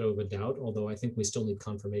 beyond a shadow of a doubt, although I think we still need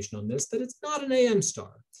confirmation on this, that it's not an AM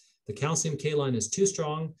star. The calcium K line is too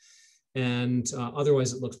strong, and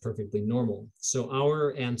otherwise it looks perfectly normal. So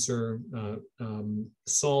our answer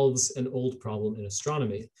solves an old problem in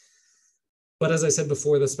astronomy. But as I said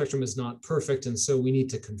before, the spectrum is not perfect, and so we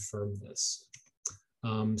need to confirm this.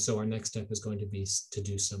 So our next step is going to be to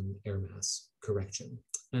do some air mass correction.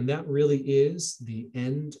 And that really is the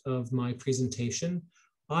end of my presentation.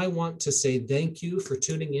 I want to say thank you for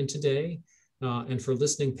tuning in today and for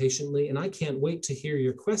listening patiently. And I can't wait to hear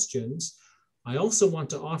your questions. I also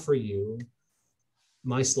want to offer you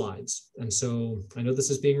my slides. And so I know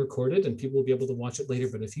this is being recorded and people will be able to watch it later,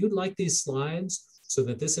 but if you'd like these slides so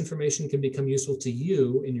that this information can become useful to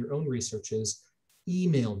you in your own researches,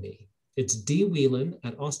 email me. It's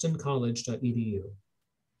dwhelan@austincollege.edu.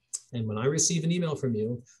 And when I receive an email from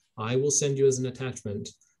you, I will send you as an attachment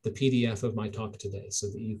the PDF of my talk today so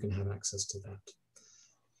that you can have access to that.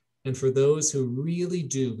 And for those who really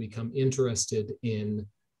do become interested in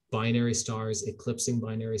binary stars, eclipsing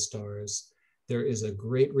binary stars, there is a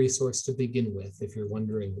great resource to begin with if you're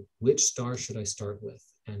wondering which star should I start with.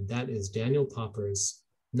 And that is Daniel Popper's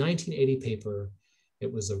 1980 paper.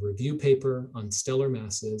 It was a review paper on stellar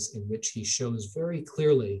masses in which he shows very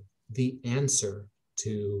clearly the answer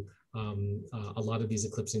to a lot of these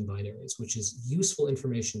eclipsing binaries, which is useful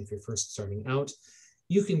information if you're first starting out.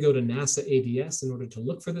 You can go to NASA ADS in order to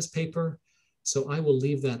look for this paper. So I will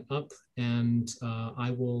leave that up and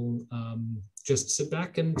I will just sit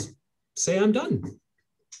back and say I'm done.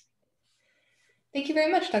 Thank you very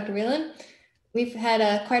much, Dr. Whelan. We've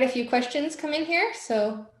had quite a few questions come in here,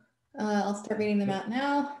 so I'll start reading them out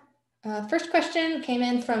now. First question came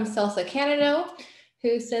in from Celsa Canado,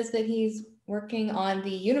 who says that he's working on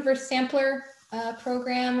the Universe Sampler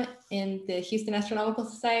program in the Houston Astronomical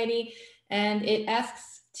Society, and it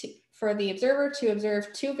asks for the observer to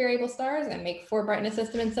observe 2 variable stars and make 4 brightness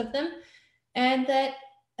estimates of them, and that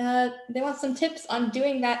they want some tips on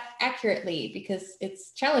doing that accurately because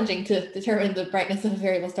it's challenging to determine the brightness of a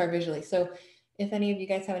variable star visually. So if any of you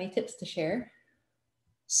guys have any tips to share.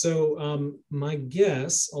 So my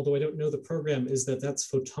guess, although I don't know the program, is that that's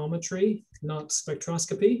photometry, not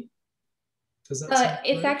spectroscopy. Does that sound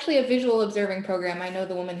It's right? actually a visual observing program. I know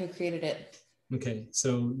the woman who created it. Okay,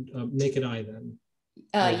 so naked eye then.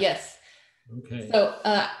 Yes. Okay. So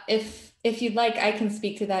if you'd like, I can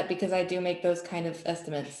speak to that because I do make those kind of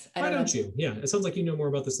estimates. Why don't you? Yeah, it sounds like you know more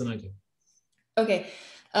about this than I do. Okay,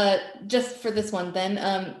 just for this one then,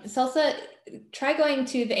 Salsa, try going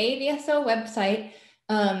to the AAVSO website.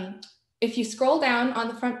 If you scroll down on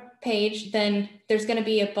the front page, then there's going to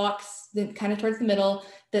be a box kind of towards the middle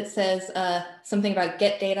that says something about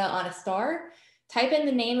get data on a star. Type in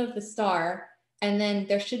the name of the star, and then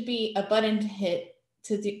there should be a button to hit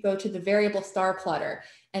to go to the variable star plotter.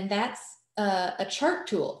 And that's a chart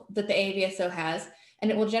tool that the AAVSO has,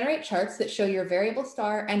 and it will generate charts that show your variable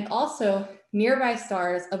star and also nearby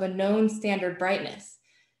stars of a known standard brightness.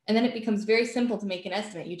 And then it becomes very simple to make an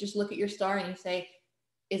estimate. You just look at your star and you say,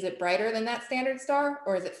 is it brighter than that standard star,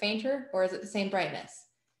 or is it fainter, or is it the same brightness?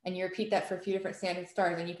 And you repeat that for a few different standard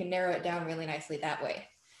stars, and you can narrow it down really nicely that way.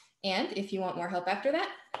 And if you want more help after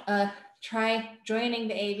that, try joining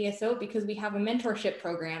the AAVSO, because we have a mentorship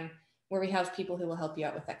program where we have people who will help you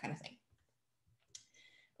out with that kind of thing.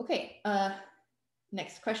 Okay,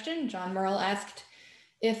 next question. John Merle asked,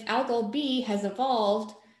 if Algol B has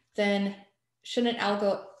evolved, then shouldn't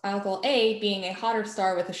Algol A, being a hotter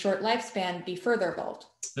star with a short lifespan, be further evolved?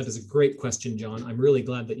 That is a great question, John. I'm really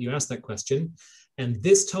glad that you asked that question. And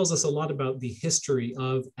this tells us a lot about the history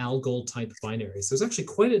of Algol type binaries. There's actually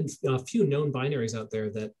quite a few known binaries out there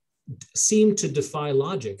that seem to defy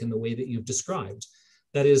logic in the way that you've described.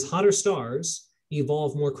 That is, hotter stars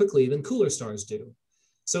evolve more quickly than cooler stars do.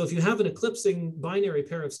 So if you have an eclipsing binary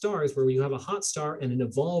pair of stars where you have a hot star and an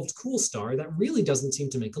evolved cool star, that really doesn't seem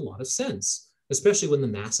to make a lot of sense, especially when the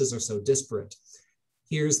masses are so disparate.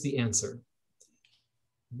 Here's the answer.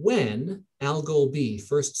 When Algol B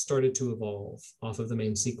first started to evolve off of the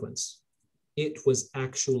main sequence, it was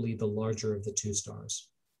actually the larger of the two stars.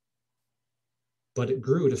 But it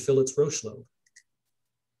grew to fill its Roche lobe.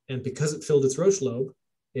 And because it filled its Roche lobe,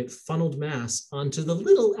 it funneled mass onto the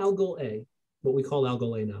little Algol A, what we call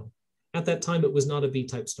Algol A now. At that time, it was not a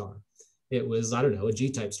B-type star. It was, I don't know, a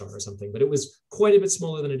G-type star or something, but it was quite a bit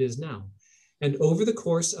smaller than it is now. And over the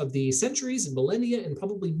course of the centuries and millennia and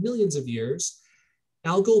probably millions of years,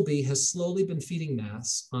 Algol B has slowly been feeding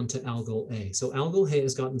mass onto Algol A. So Algol A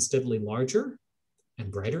has gotten steadily larger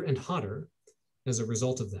and brighter and hotter as a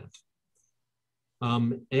result of that.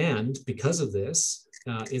 And because of this,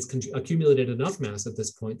 it's accumulated enough mass at this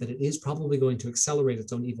point that it is probably going to accelerate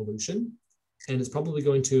its own evolution, and it's probably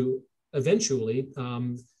going to eventually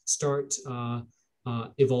start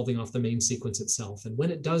evolving off the main sequence itself. And when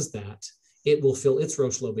it does that, it will fill its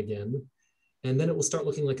Roche lobe again, and then it will start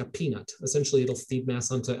looking like a peanut. Essentially, it'll feed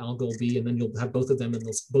mass onto Algol B, and then you'll have both of them, and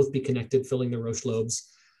they'll both be connected, filling the Roche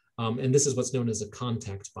lobes. And this is what's known as a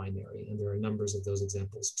contact binary, and there are numbers of those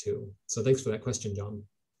examples too. So thanks for that question, John.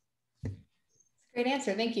 Great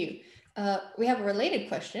answer, thank you. We have a related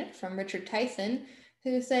question from Richard Tyson,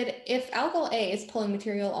 who said, if Algol A is pulling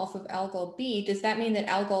material off of Algol B, does that mean that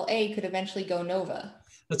Algol A could eventually go nova?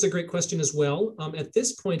 That's a great question as well. At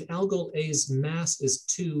this point, Algol A's mass is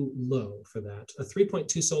too low for that. A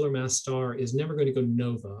 3.2 solar mass star is never going to go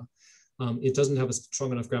nova. It doesn't have a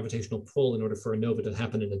strong enough gravitational pull in order for a nova to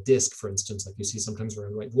happen in a disk, for instance, like you see sometimes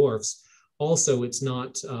around white dwarfs. Also, it's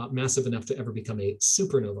not massive enough to ever become a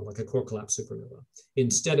supernova, like a core collapse supernova.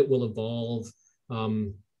 Instead, it will evolve.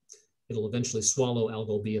 It'll eventually swallow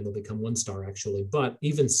Algol B and they'll become one star, actually. But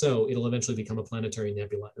even so, it'll eventually become a planetary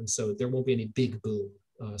nebula. And so there won't be any big boom,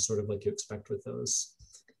 sort of like you expect with those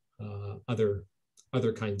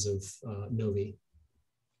other kinds of novae.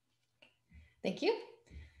 Thank you.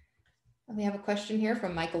 We have a question here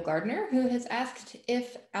from Michael Gardner, who has asked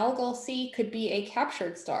if Algol C could be a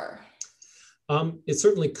captured star. It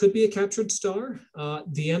certainly could be a captured star.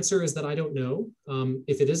 The answer is that I don't know.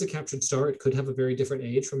 If it is a captured star, it could have a very different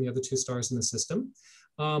age from the other two stars in the system.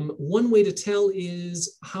 One way to tell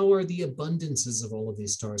is how are the abundances of all of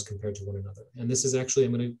these stars compared to one another? And this is actually,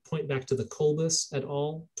 I'm going to point back to the Kolbus et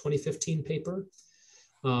al. 2015 paper.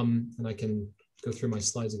 And I can go through my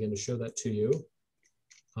slides again to show that to you.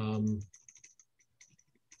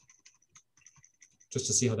 Just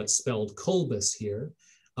to see how that's spelled, Kolbus here.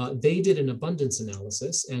 They did an abundance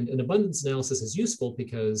analysis, and an abundance analysis is useful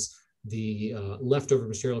because the leftover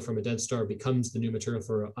material from a dead star becomes the new material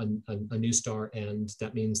for a new star, and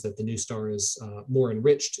that means that the new star is more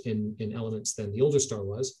enriched in elements than the older star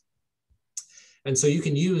was. And so you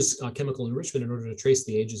can use chemical enrichment in order to trace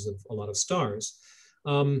the ages of a lot of stars.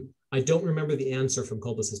 I don't remember the answer from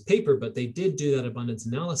Kolbus's paper, but they did do that abundance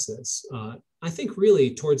analysis. I think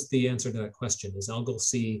really towards the answer to that question is Algol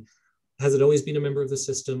C, has it always been a member of the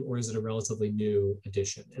system, or is it a relatively new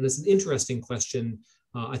addition? And it's an interesting question,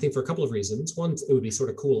 I think, for a couple of reasons. One, it would be sort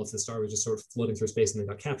of cool if the star was just sort of floating through space and then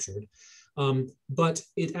got captured. But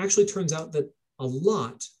it actually turns out that a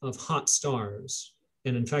lot of hot stars,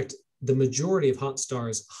 and in fact, the majority of hot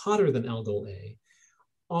stars hotter than Algol A,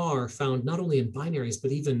 are found not only in binaries,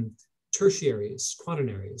 but even tertiaries,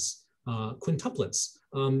 quaternaries, quintuplets.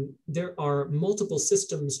 There are multiple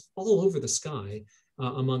systems all over the sky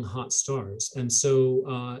among hot stars. And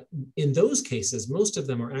so in those cases, most of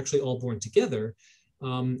them are actually all born together.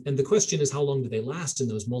 And the question is, how long do they last in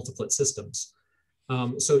those multiplet systems?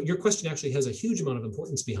 So your question actually has a huge amount of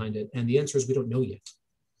importance behind it. And the answer is we don't know yet.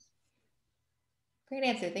 Great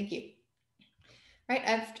answer, thank you. All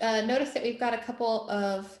right, I've noticed that we've got a couple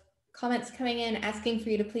of comments coming in asking for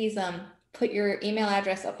you to please put your email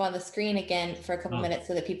address up on the screen again for a couple minutes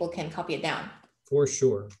so that people can copy it down. For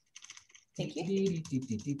sure. Thank you.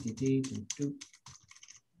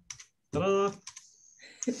 Ta-da!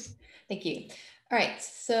 Thank you. All right,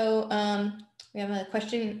 so we have a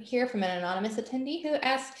question here from an anonymous attendee who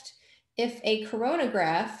asked if a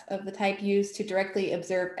coronagraph of the type used to directly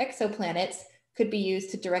observe exoplanets could be used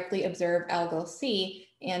to directly observe Algol C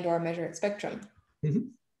and or measure its spectrum. Mm-hmm.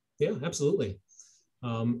 Yeah, absolutely.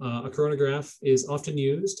 A coronagraph is often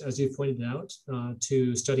used, as you've pointed out,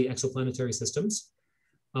 to study exoplanetary systems.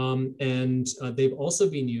 And they've also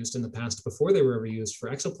been used in the past before they were ever used for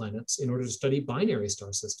exoplanets in order to study binary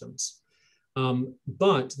star systems.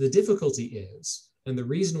 But the difficulty is, and the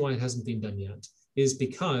reason why it hasn't been done yet, is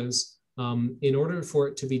because in order for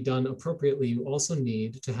it to be done appropriately, you also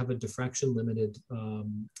need to have a diffraction limited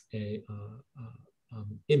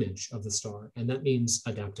image of the star, and that means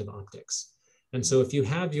adaptive optics. And so if you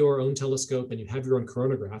have your own telescope and you have your own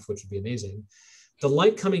coronagraph, which would be amazing, the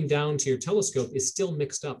light coming down to your telescope is still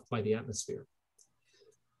mixed up by the atmosphere.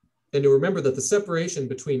 And to remember that the separation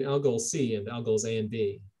between Algol C and Algols A and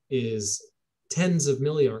B is tens of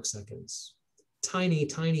milliarc seconds, tiny,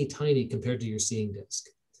 tiny, tiny compared to your seeing disk.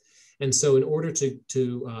 And so in order to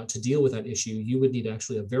deal with that issue, you would need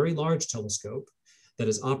actually a very large telescope that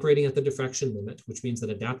is operating at the diffraction limit, which means that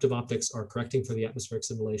adaptive optics are correcting for the atmospheric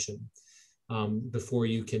scintillation before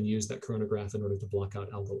you can use that coronagraph in order to block out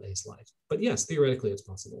Algol A's light. But yes, theoretically, it's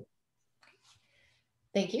possible.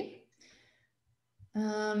 Thank you.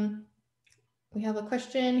 We have a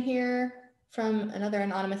question here from another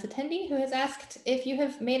anonymous attendee who has asked if you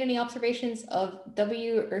have made any observations of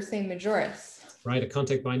W Ursae Majoris. Right, a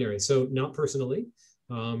contact binary. So not personally.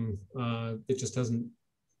 It just hasn't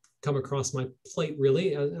come across my plate,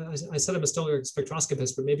 really. I said I'm a stellar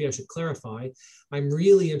spectroscopist, but maybe I should clarify. I'm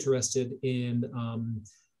really interested in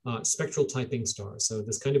spectral typing stars. So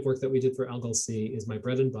this kind of work that we did for Algol C is my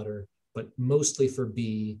bread and butter, but mostly for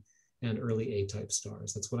B and early A-type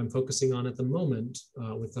stars. That's what I'm focusing on at the moment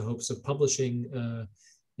with the hopes of publishing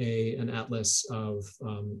an atlas of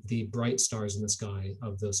the bright stars in the sky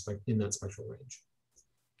of those in that spectral range.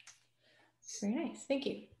 Very nice, thank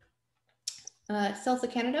you. Celsa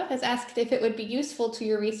Canada has asked if it would be useful to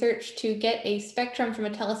your research to get a spectrum from a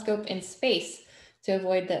telescope in space to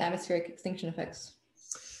avoid the atmospheric extinction effects.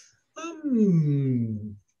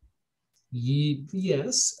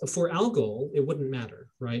 Yes, for Algol, it wouldn't matter,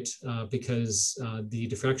 right? Because the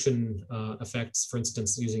diffraction effects, for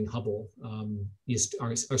instance, using Hubble,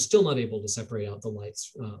 are still not able to separate out the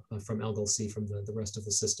lights from Algol C from the rest of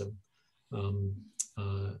the system,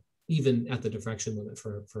 even at the diffraction limit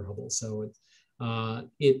for Hubble. So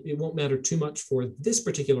it won't matter too much for this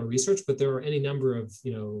particular research, but there are any number of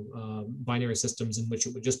binary systems in which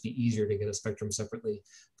it would just be easier to get a spectrum separately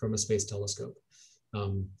from a space telescope.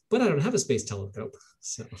 But I don't have a space telescope,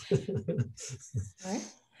 so. All right,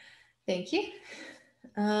 thank you.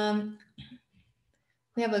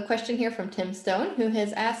 We have a question here from Tim Stone, who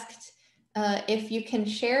has asked if you can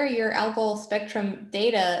share your Algol spectrum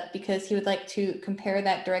data because he would like to compare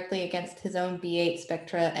that directly against his own B8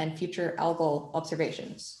 spectra and future Algol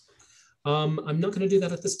observations. I'm not going to do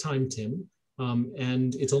that at this time, Tim,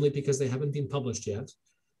 and it's only because they haven't been published yet.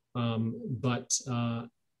 But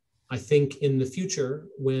I think in the future,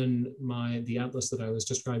 when the atlas that I was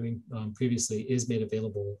describing previously is made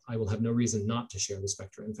available, I will have no reason not to share the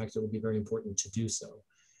spectra. In fact, it will be very important to do so.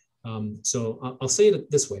 So I'll say it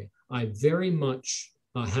this way. I very much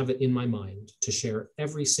have it in my mind to share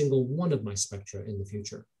every single one of my spectra in the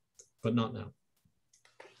future, but not now.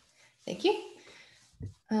 Thank you.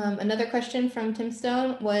 Another question from Tim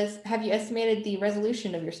Stone was, have you estimated the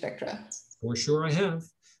resolution of your spectra? For sure I have.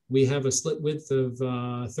 We have a slit width of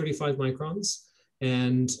 35 microns,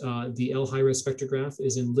 and the L-high-res spectrograph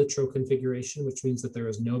is in litro configuration, which means that there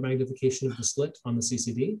is no magnification of the slit on the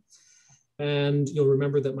CCD. And you'll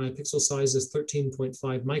remember that my pixel size is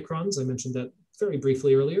 13.5 microns. I mentioned that very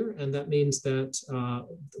briefly earlier, and that means that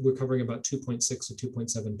we're covering about 2.6 to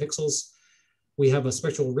 2.7 pixels. We have a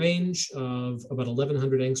spectral range of about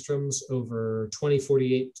 1100 angstroms over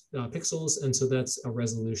 2048 pixels, and so that's a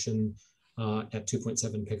resolution at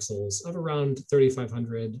 2.7 pixels of around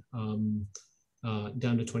 3500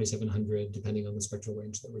 down to 2700, depending on the spectral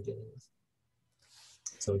range that we're dealing with.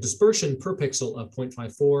 So dispersion per pixel of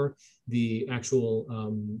 0.54, the actual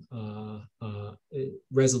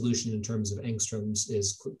resolution in terms of angstroms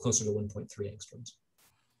is closer to 1.3 angstroms.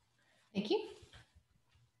 Thank you.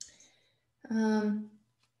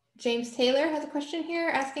 James Taylor has a question here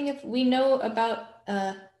asking if we know about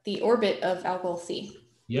the orbit of Algol C.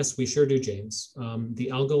 Yes, we sure do, James.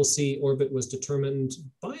 The Algol C orbit was determined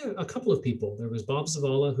by a couple of people. There was Bob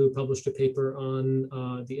Zavala, who published a paper on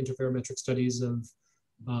the interferometric studies of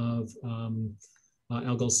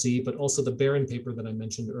Algol C, but also the Barron paper that I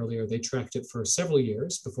mentioned earlier. They tracked it for several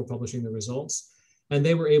years before publishing the results, and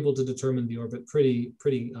they were able to determine the orbit pretty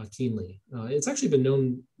keenly. It's actually been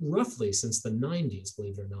known roughly since the 90s,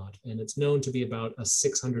 believe it or not, and it's known to be about a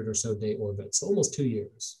 600 or so day orbit, so almost 2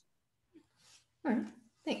 years. All right,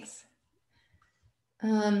 thanks.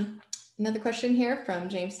 Another question here from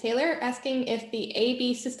James Taylor asking if the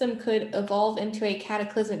AAV system could evolve into a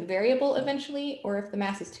cataclysmic variable eventually, or if the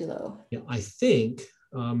mass is too low. Yeah, I think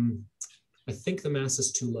the mass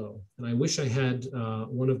is too low. And I wish I had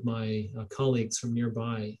one of my colleagues from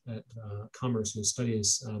nearby at Commerce who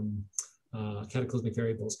studies cataclysmic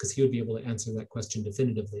variables, because he would be able to answer that question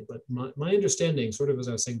definitively. But my understanding, sort of as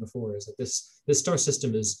I was saying before, is that this star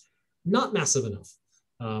system is not massive enough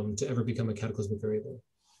to ever become a cataclysmic variable.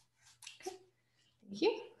 Okay. Thank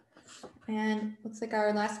you. And looks like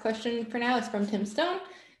our last question for now is from Tim Stone,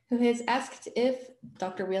 who has asked if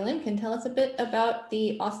Dr. Whelan can tell us a bit about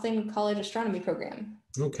the Austin College astronomy program.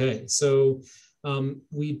 Okay, so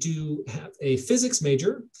we do have a physics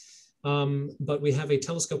major, but we have a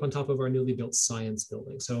telescope on top of our newly built science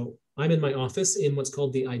building. So I'm in my office in what's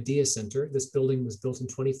called the Idea Center. This building was built in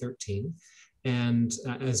 2013. And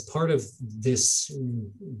as part of this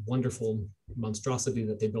wonderful monstrosity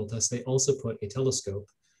that they built us, they also put a telescope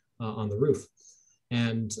on the roof.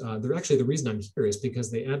 And actually, the reason I'm here is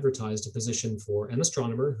because they advertised a position for an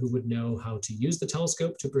astronomer who would know how to use the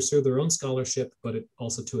telescope to pursue their own scholarship, but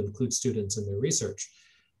also to include students in their research.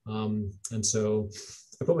 And so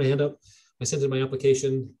I put my hand up, I sent in my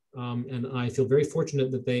application, and I feel very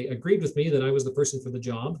fortunate that they agreed with me that I was the person for the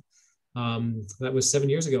job. That was 7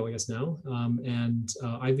 years ago, I guess now, and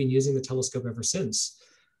I've been using the telescope ever since.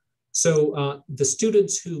 So the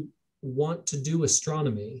students who want to do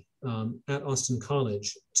astronomy at Austin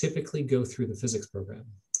College typically go through the physics program.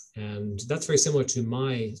 And that's very similar to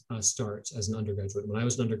my start as an undergraduate. When I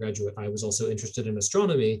was an undergraduate, I was also interested in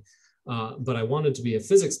astronomy, but I wanted to be a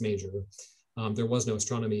physics major. There was no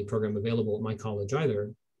astronomy program available at my college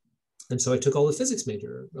either. And so I took all the physics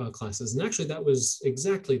major classes. And actually that was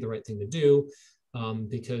exactly the right thing to do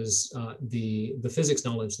because the physics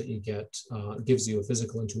knowledge that you get gives you a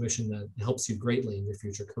physical intuition that helps you greatly in your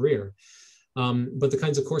future career. But the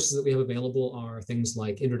kinds of courses that we have available are things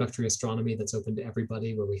like introductory astronomy that's open to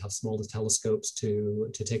everybody, where we have small telescopes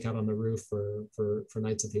to take out on the roof for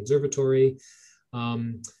nights at the observatory.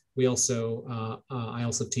 I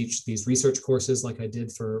also teach these research courses like I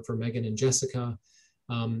did for Megan and Jessica.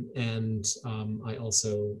 I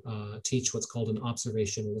also teach what's called an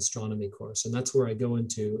observational astronomy course. And that's where I go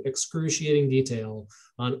into excruciating detail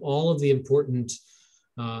on all of the important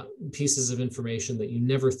pieces of information that you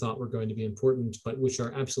never thought were going to be important, but which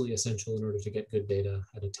are absolutely essential in order to get good data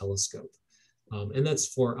at a telescope. And that's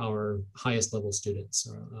for our highest level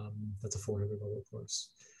students. That's a 400 level course.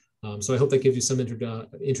 So I hope that gives you some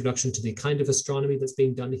introduction to the kind of astronomy that's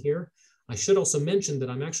being done here. I should also mention that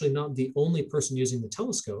I'm actually not the only person using the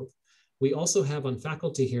telescope. We also have on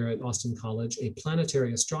faculty here at Austin College a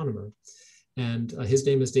planetary astronomer, and his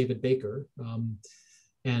name is David Baker.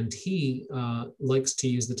 And he likes to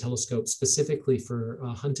use the telescope specifically for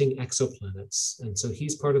hunting exoplanets. And so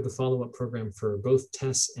he's part of the follow-up program for both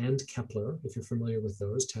TESS and Kepler, if you're familiar with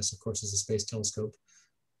those. TESS, of course, is a space telescope.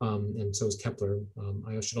 And so is Kepler.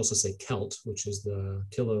 I should also say KELT, which is the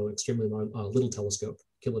Kilo Extremely Little Telescope,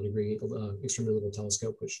 Kilodegree Extremely Little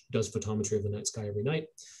Telescope, which does photometry of the night sky every night.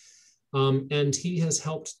 And he has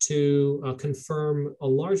helped to confirm a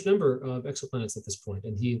large number of exoplanets at this point,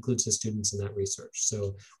 and he includes his students in that research.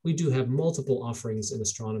 So we do have multiple offerings in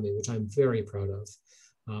astronomy, which I'm very proud of.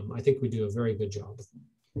 I think we do a very good job.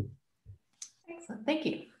 Excellent, thank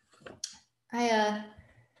you. I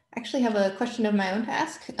actually have a question of my own to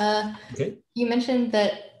ask. Okay. You mentioned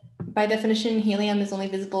that by definition, helium is only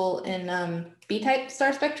visible in B-type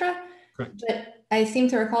star spectra. Correct. But I seem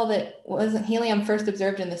to recall that wasn't helium first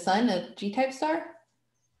observed in the sun, a G-type star?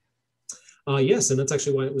 Yes, and that's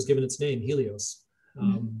actually why it was given its name, Helios.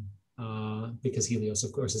 Because Helios,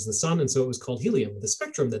 of course, is the sun, and so it was called helium, with a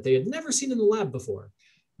spectrum that they had never seen in the lab before,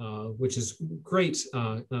 which is great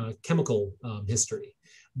chemical history.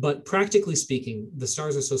 But practically speaking, the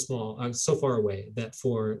stars are so small, so far away, that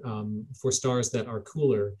for stars that are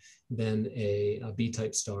cooler than a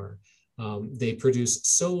B-type star, they produce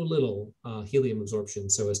so little helium absorption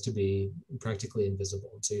so as to be practically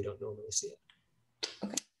invisible, so you don't normally see it.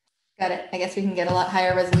 Okay, got it. I guess we can get a lot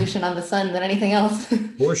higher resolution on the sun than anything else.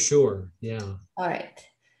 For sure, yeah. All right.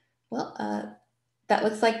 Well, that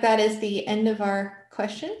looks like that is the end of our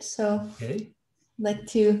questions. So okay. I'd like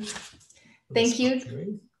to thank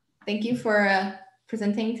you. Thank you for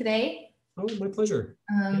presenting today. Oh, my pleasure.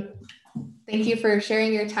 Thank you for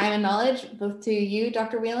sharing your time and knowledge, both to you,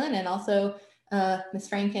 Dr. Whelan, and also Ms.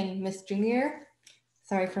 Frank and Ms. Junginger.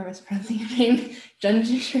 Sorry for mispronouncing your name,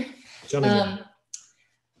 Junginger.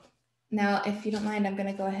 Now, if you don't mind, I'm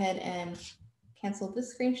going to go ahead and cancel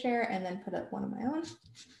this screen share and then put up one of my own.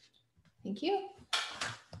 Thank you.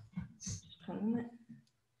 One moment.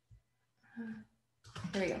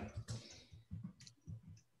 There we go.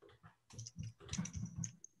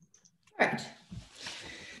 All right.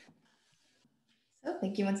 So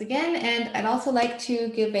thank you once again. And I'd also like to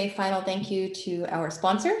give a final thank you to our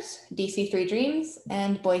sponsors, DC3 Dreams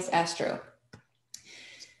and Boyce Astro.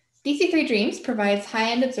 DC3 Dreams provides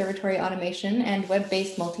high-end observatory automation and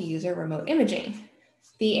web-based multi-user remote imaging.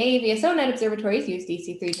 The AAVSO Net Observatories use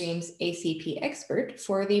DC3 Dreams ACP Expert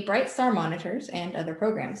for the Bright Star monitors and other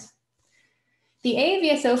programs. The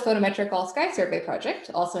AAVSO Photometric All-Sky Survey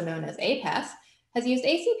project, also known as APAS, has used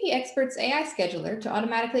ACP Expert's AI scheduler to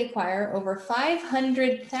automatically acquire over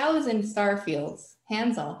 500,000 star fields,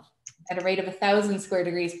 hands-off, at a rate of 1,000 square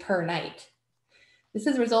degrees per night. This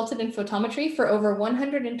has resulted in photometry for over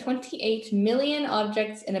 128 million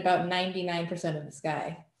objects in about 99% of the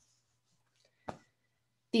sky.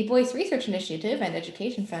 The Boyce Research Initiative and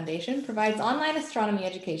Education Foundation provides online astronomy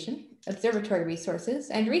education, observatory resources,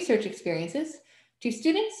 and research experiences to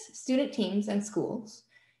students, student teams, and schools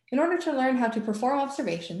in order to learn how to perform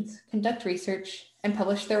observations, conduct research, and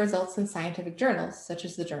publish their results in scientific journals, such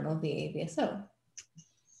as the Journal of the AAVSO.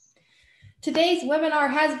 Today's webinar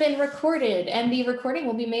has been recorded, and the recording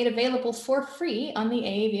will be made available for free on the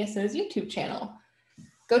AAVSO's YouTube channel.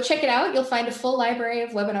 Go check it out. You'll find a full library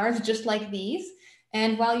of webinars just like these.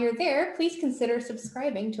 And while you're there, please consider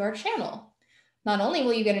subscribing to our channel. Not only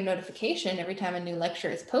will you get a notification every time a new lecture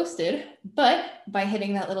is posted, but by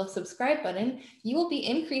hitting that little subscribe button, you will be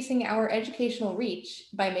increasing our educational reach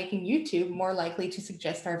by making YouTube more likely to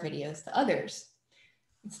suggest our videos to others.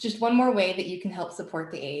 It's just one more way that you can help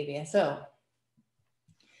support the AAVSO.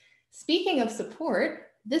 Speaking of support,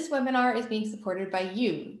 this webinar is being supported by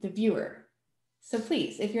you, the viewer. So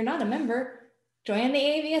please, if you're not a member, join the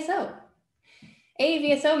AAVSO.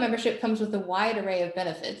 AAVSO membership comes with a wide array of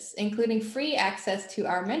benefits, including free access to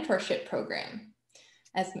our mentorship program.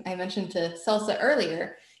 As I mentioned to Celsa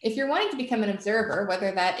earlier, if you're wanting to become an observer,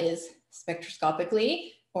 whether that is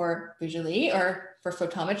spectroscopically or visually or for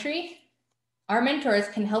photometry, our mentors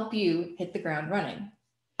can help you hit the ground running.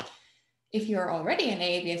 If you are already an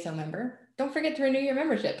AAVSO member, don't forget to renew your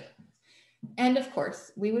membership. And of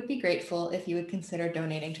course, we would be grateful if you would consider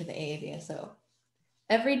donating to the AAVSO.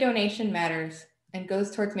 Every donation matters and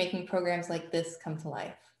goes towards making programs like this come to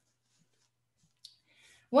life.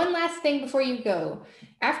 One last thing before you go.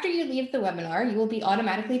 After you leave the webinar, you will be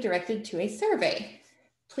automatically directed to a survey.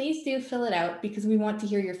 Please do fill it out because we want to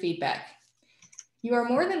hear your feedback. You are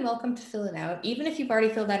more than welcome to fill it out, even if you've already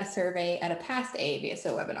filled out a survey at a past AAVSO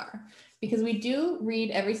webinar, because we do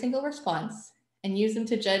read every single response and use them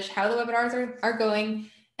to judge how the webinars are going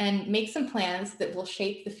and make some plans that will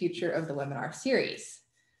shape the future of the webinar series.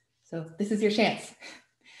 So this is your chance.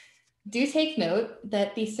 Do take note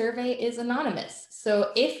that the survey is anonymous.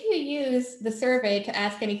 So if you use the survey to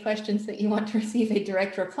ask any questions that you want to receive a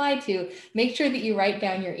direct reply to, make sure that you write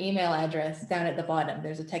down your email address down at the bottom.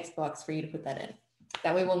 There's a text box for you to put that in.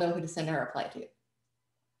 That way we'll know who to send a reply to.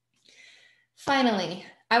 Finally,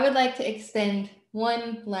 I would like to extend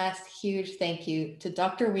one last huge thank you to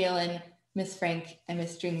Dr. Whelan, Ms. Frank, and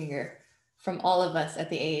Ms. Junginger from all of us at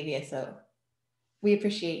the AAVSO. We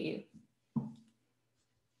appreciate you.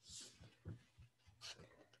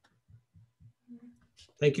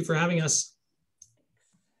 Thank you for having us.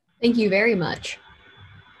 Thank you very much.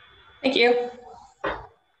 Thank you.